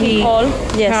how he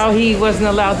wasn't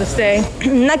allowed to stay.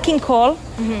 Nat King Cole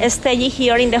stayed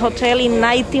here in the hotel in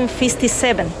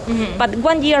 1957. But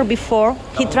 1 year before,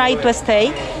 he tried to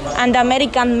stay, and the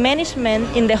American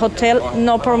management in the hotel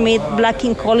no permit Black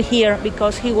King Cole here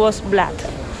because he was black.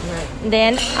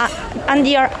 Then, a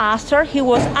year after, he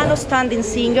was an outstanding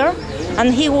singer,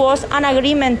 and he was an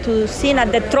agreement to sing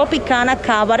at the Tropicana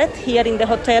Cabaret here in the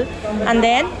hotel, and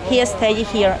then he stayed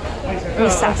here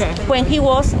with us when he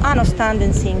was an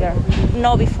outstanding singer,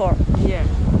 no before. Yeah.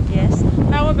 Yes.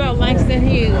 How about Langston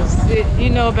Hughes? Did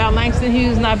you know about Langston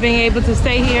Hughes not being able to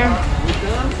stay here?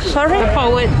 Sorry? The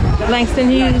poet Langston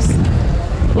Hughes?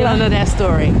 You don't know that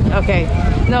story? Okay.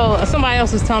 No, somebody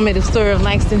else was telling me the story of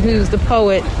Langston Hughes, the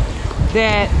poet,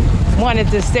 that wanted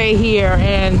to stay here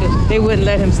and they wouldn't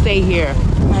let him stay here.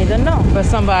 I don't know. But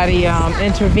somebody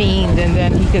intervened and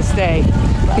then he could stay.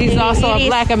 He's also a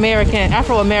black American,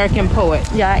 Afro-American poet.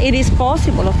 Yeah, it is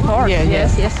possible, of course. Yeah,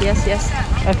 yes.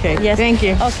 Okay, yes. Thank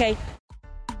you. Okay.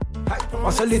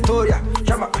 Vamos a hacer la historia,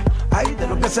 llama, ay, de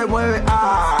lo que se mueve,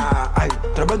 ay,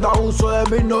 tremendo abuso de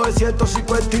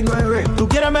 1959. Tú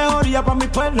quieres mejoría para mi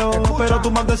pueblo, pero tú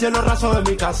mandas cielo raso de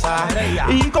mi casa.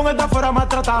 Y con esta fuera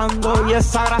maltratando, y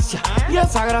esa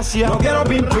gracia. No quiero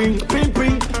pimpineo.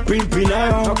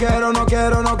 No quiero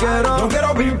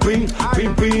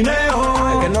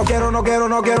pimpineo. Es que no quiero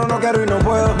y no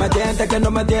puedo. Me tiente que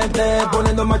no me tiente,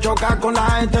 poniéndome a chocar con la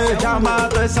gente. Llama,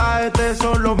 toda esa gente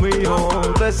son los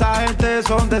míos, toda esa gente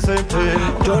son decentes.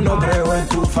 Yo no creo en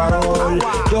tu farol,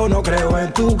 yo no creo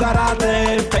en tu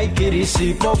carácter. Take it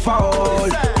easy, por favor,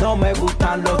 no me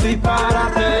gustan los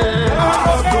disparates.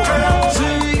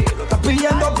 Sí, lo está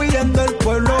pidiendo el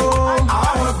pueblo.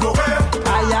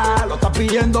 Allá lo está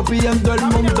pidiendo el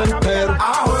mundo entero.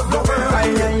 Ay.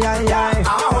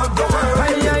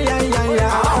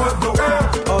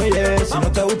 Oye, si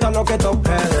no te gusta lo que toque,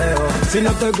 si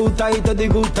no te gusta y te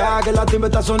disgusta, que la timba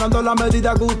está sonando, la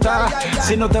medida gusta.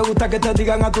 Si no te gusta que te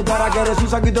digan a tu cara que eres un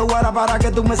saquito de guara para que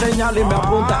tú me señales y me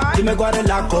apuntas. Dime cuál es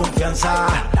la confianza,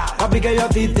 papi, que yo a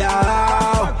ti te he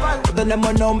dado. No tenemos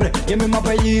el nombre y el mismo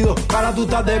apellido, para tú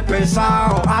estás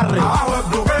despesado. Arre.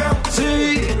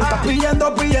 Sí, lo estás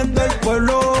pidiendo el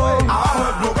pueblo.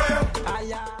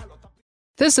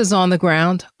 This is On the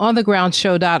Ground,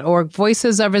 onthegroundshow.org,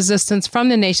 Voices of Resistance from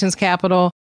the nation's capital.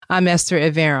 I'm Esther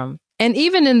Iverum. And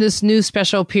even in this new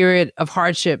special period of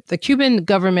hardship, the Cuban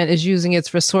government is using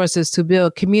its resources to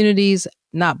build communities,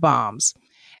 not bombs.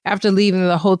 After leaving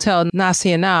the Hotel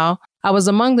Nacional, I was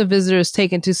among the visitors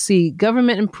taken to see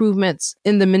government improvements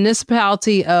in the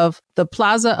municipality of the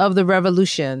Plaza of the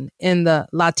Revolution in the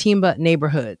La Timba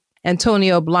neighborhood.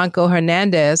 Antonio Blanco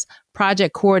Hernandez,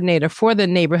 project coordinator for the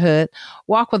neighborhood,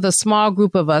 walked with a small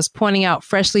group of us, pointing out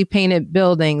freshly painted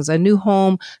buildings, a new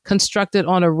home constructed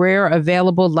on a rare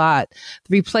available lot,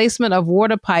 the replacement of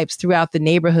water pipes throughout the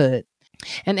neighborhood.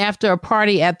 And after a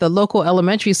party at the local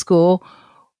elementary school,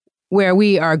 where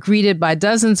we are greeted by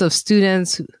dozens of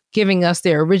students giving us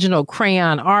their original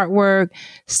crayon artwork,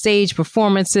 stage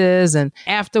performances, and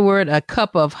afterward a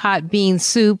cup of hot bean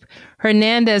soup,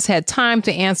 Hernandez had time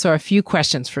to answer a few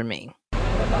questions for me.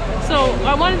 So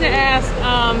I wanted to ask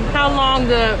how long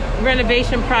the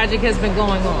renovation project has been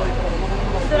going on.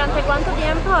 ¿Durante cuánto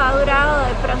tiempo ha durado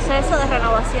el proceso de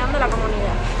renovación de la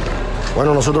comunidad?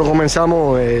 Bueno, nosotros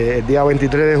comenzamos el día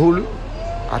 23 de julio.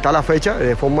 Hasta la fecha,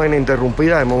 de forma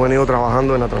ininterrumpida, hemos venido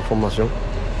trabajando en la transformación.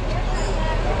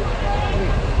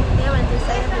 Día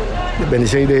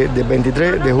 26 de julio. Del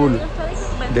 23 de julio.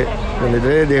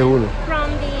 23 de julio. From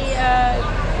the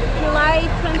July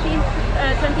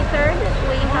 23rd,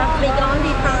 we have begun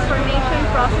the transformation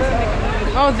process in the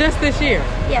community. Oh, this year?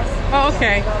 Yes. Oh,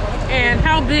 okay. And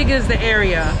how big is the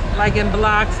area? Like in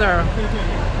blocks or?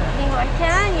 Dijo, este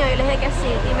año, yo le dije que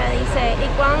sí, y me dice, ¿y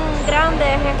cuán grande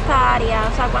es esta área?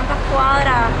 O sea, ¿cuántas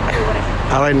cuadras cubre?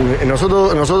 A ver,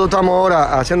 nosotros estamos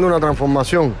ahora haciendo una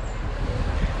transformación,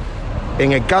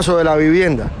 en el caso de la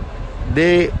vivienda,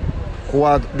 de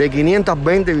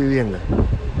 520 viviendas.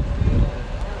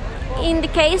 In the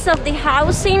case of the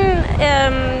housing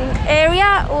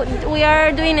area, we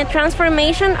are doing a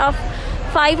transformation of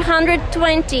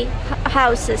 520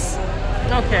 houses.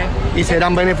 Okay. Y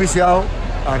serán beneficiados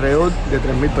alrededor de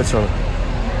 3,000 personas.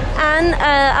 And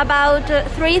about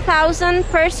 3,000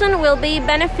 persons will be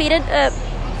benefited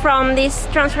from this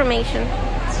transformation.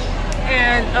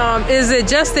 And is it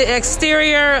just the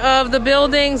exterior of the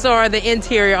buildings or the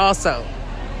interior also?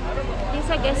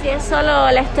 Dice que si es solo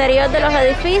el exterior de los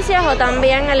edificios o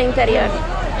también el interior.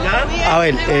 A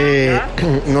ver,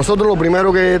 nosotros lo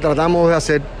primero que tratamos de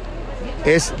hacer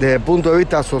es, desde el punto de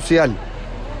vista social,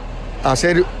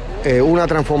 hacer una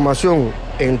transformación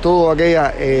en todas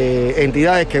aquellas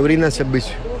entidades que brindan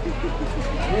servicio.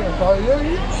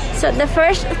 So the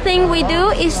first thing we do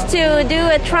is to do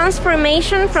a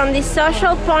transformation from the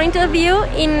social point of view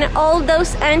in all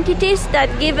those entities that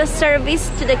give a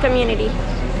service to the community.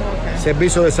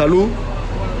 Servicio de salud,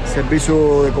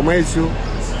 servicio de comercio,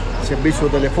 servicio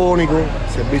telefónico,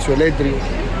 servicio eléctrico.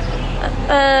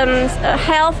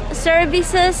 Health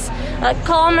services,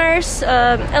 commerce,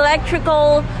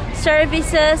 electrical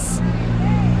services.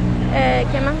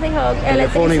 ¿Qué más dijo?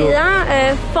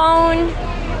 Electricidad, phone.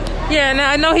 Yeah, and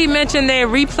I know he mentioned they're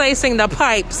replacing the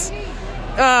pipes,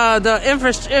 the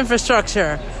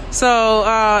infrastructure. So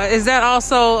is that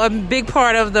also a big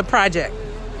part of the project?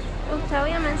 Usted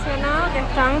había mencionado que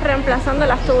están reemplazando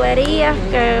las tuberías,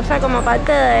 que, o sea, como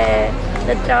parte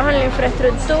del trabajo en la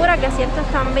infraestructura, que cierto es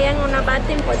también una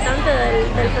parte importante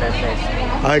del proceso.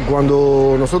 A ver,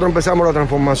 cuando nosotros empezamos la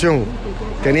transformación,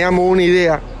 teníamos una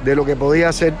idea de lo que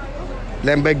podía ser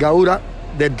la envergadura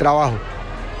del trabajo.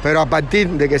 Pero a partir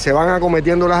de que se van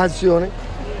acometiendo las acciones,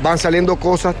 van saliendo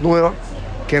cosas nuevas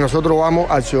que nosotros vamos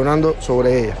accionando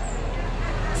sobre ellas.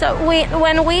 So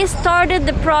when we started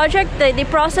the project, the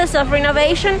process of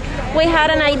renovation, we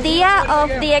had an idea of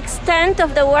the extent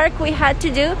of the work we had to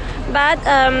do, but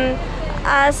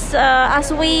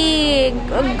as we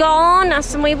go on,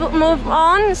 as we move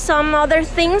on, some other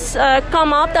things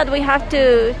come up that we have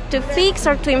to fix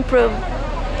or to improve.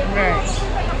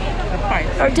 Right.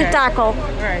 Or to tackle.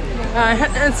 Right.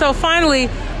 And so finally,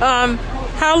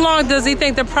 how long does he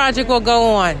think the project will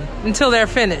go on until they're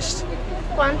finished?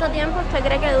 ¿Cuánto tiempo usted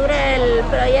cree que dure el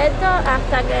proyecto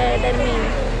hasta que termine?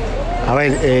 A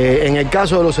ver, en el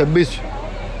caso de los servicios,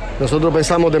 nosotros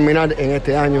pensamos terminar en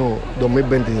este año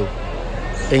 2022.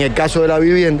 En el caso de la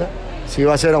vivienda, sí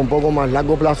va a ser a un poco más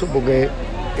largo plazo porque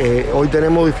hoy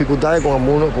tenemos dificultades con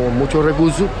muchos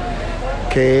recursos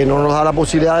que no nos da la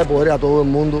posibilidad de poder a todo el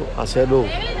mundo hacerlo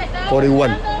por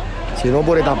igual, sino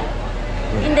por etapas.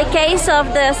 In the case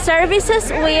of the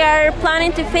services, we are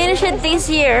planning to finish it this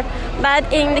year. But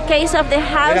in the case of the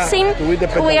housing,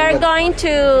 we are going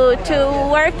to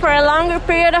work for a longer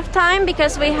period of time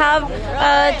because we have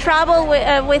trouble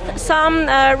with some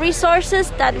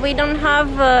resources that we don't have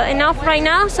enough right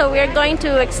now. So we are going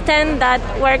to extend that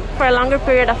work for a longer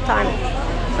period of time.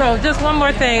 So just one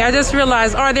more thing. I just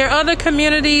realized, are there other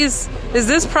communities? Is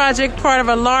this project part of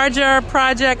a larger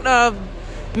project of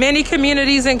many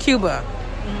communities in Cuba?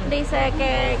 dice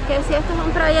que si esto es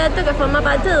un proyecto que forma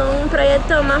parte de un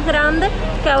proyecto más grande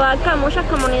que abarca muchas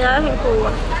comunidades en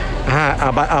Cuba. Ajá,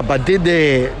 a partir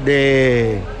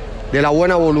de la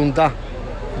buena voluntad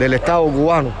del Estado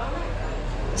cubano,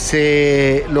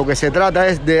 lo que se trata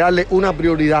es de darle una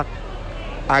prioridad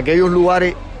a aquellos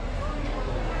lugares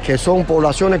que son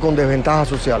poblaciones con desventajas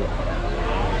sociales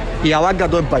y abarca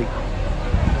todo el país.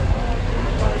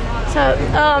 So,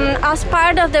 as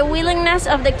part of the willingness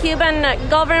of the Cuban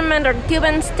government or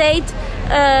Cuban state,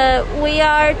 we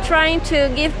are trying to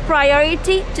give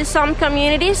priority to some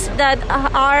communities that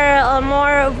are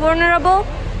more vulnerable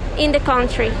in the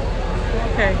country.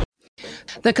 Okay.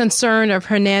 The concern of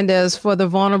Hernandez for the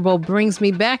vulnerable brings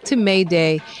me back to May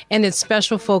Day and its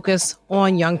special focus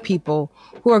on young people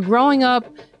who are growing up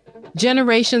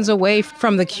generations away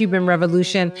from the Cuban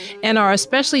Revolution and are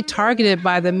especially targeted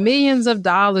by the millions of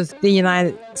dollars the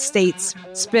United States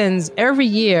spends every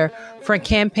year for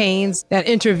campaigns that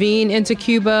intervene into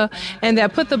Cuba and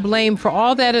that put the blame for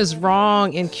all that is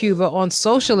wrong in Cuba on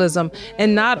socialism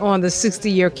and not on the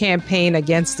 60-year campaign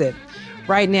against it.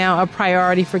 Right now, a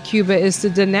priority for Cuba is to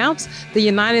denounce the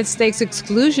United States'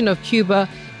 exclusion of Cuba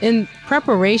in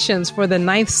preparations for the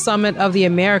 9th Summit of the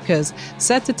Americas,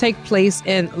 set to take place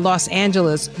in Los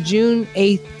Angeles, June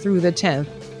 8th through the 10th.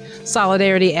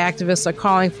 Solidarity activists are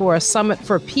calling for a summit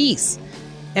for peace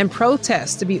and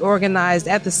protests to be organized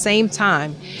at the same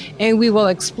time, and we will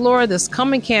explore this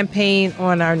coming campaign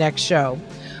on our next show.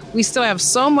 We still have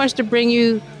so much to bring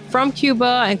you from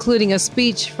Cuba, including a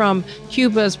speech from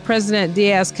Cuba's President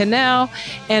Diaz-Canel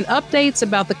and updates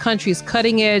about the country's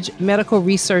cutting-edge medical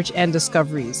research and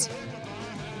discoveries.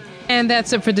 And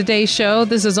that's it for today's show.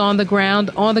 This is On the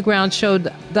Ground,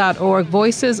 onthegroundshow.org,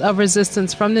 Voices of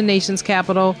Resistance from the nation's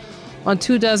capital, on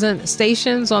 24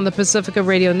 stations on the Pacifica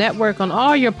Radio Network, on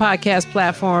all your podcast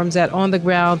platforms at On the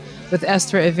Ground with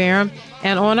Esther Iverem,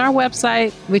 and on our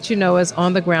website, which you know is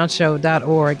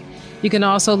onthegroundshow.org. You can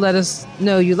also let us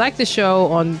know you like the show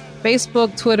on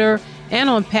Facebook, Twitter,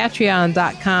 and on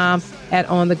patreon.com at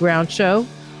On The Ground Show,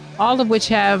 all of which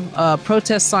have a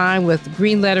protest sign with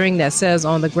green lettering that says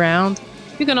On The Ground.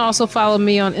 You can also follow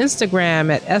me on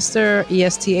Instagram at Esther,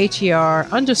 ESTHER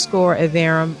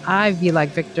 _Iverem, IV like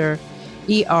Victor,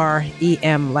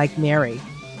 EREM like Mary.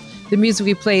 The music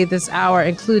we played this hour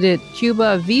included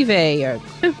Cuba Vive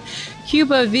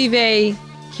y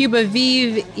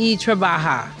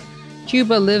Trabaja,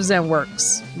 Cuba Lives and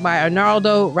Works by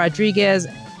Arnaldo Rodriguez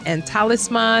and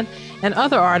Talisman and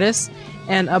other artists,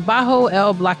 and Abajo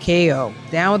el Bloqueo,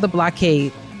 Down with the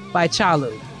Blockade by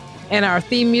Chalu. And our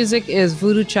theme music is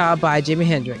Voodoo Child by Jimi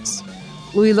Hendrix.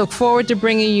 We look forward to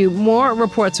bringing you more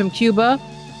reports from Cuba.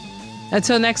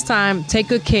 Until next time, take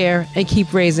good care and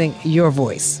keep raising your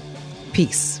voice.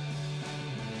 Peace.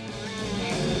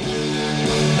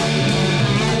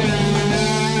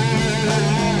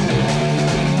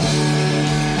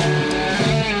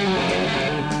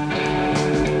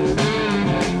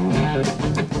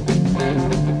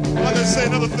 Say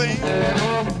another thing.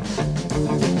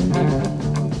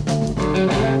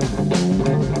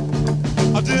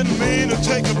 I didn't mean to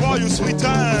take up all your sweet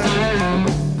time.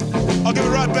 I'll give it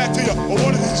right back to you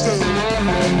one of these days.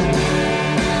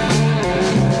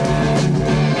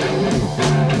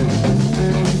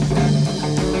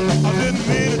 I didn't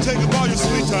mean to take up all your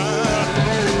sweet time.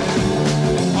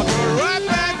 I'll give it right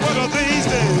back one of these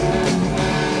days.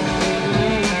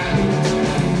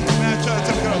 Man, I try to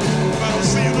take it up. If I don't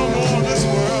see you no more in this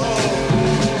world,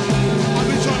 I'll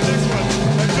be trying next one.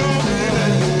 And don't be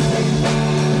there.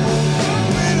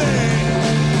 Don't be there.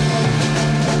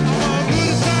 I'm a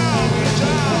good child, good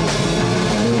child.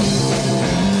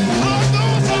 All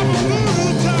those I'm a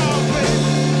good child, baby.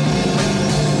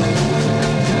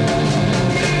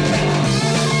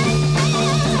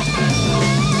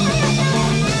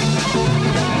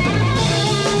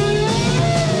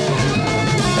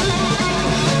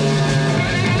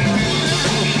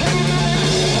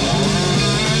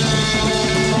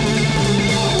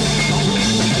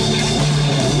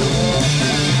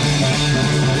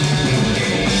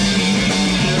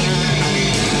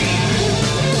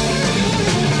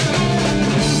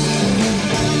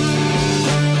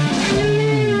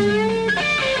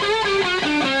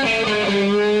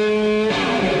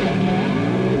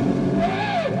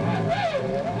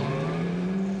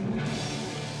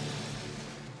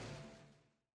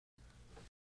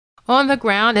 On the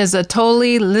Ground is a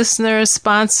totally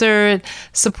listener-sponsored,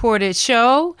 supported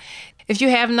show. If you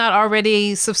have not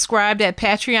already subscribed at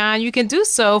Patreon, you can do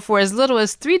so for as little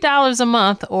as $3 a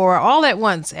month or all at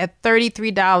once at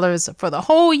 $33 for the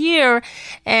whole year.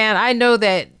 And I know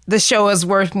that the show is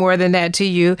worth more than that to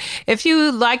you. If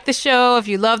you like the show, if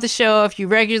you love the show, if you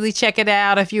regularly check it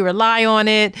out, if you rely on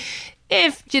it,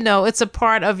 if, it's a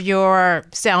part of your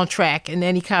soundtrack in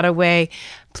any kind of way,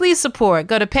 please support.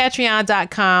 Go to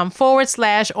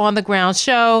patreon.com/On the Ground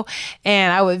Show.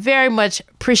 And I would very much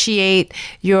appreciate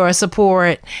your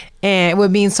support. And it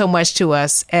would mean so much to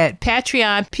us at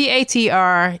Patreon,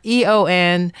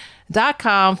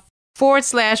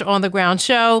 patreon.com/On the Ground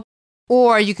Show.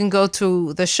 Or you can go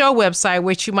to the show website,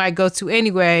 which you might go to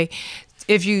anyway,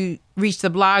 if you reach the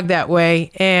blog that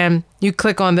way, and you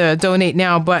click on the Donate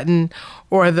Now button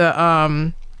or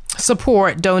the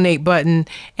support donate button,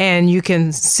 and you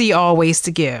can see all ways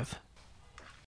to give.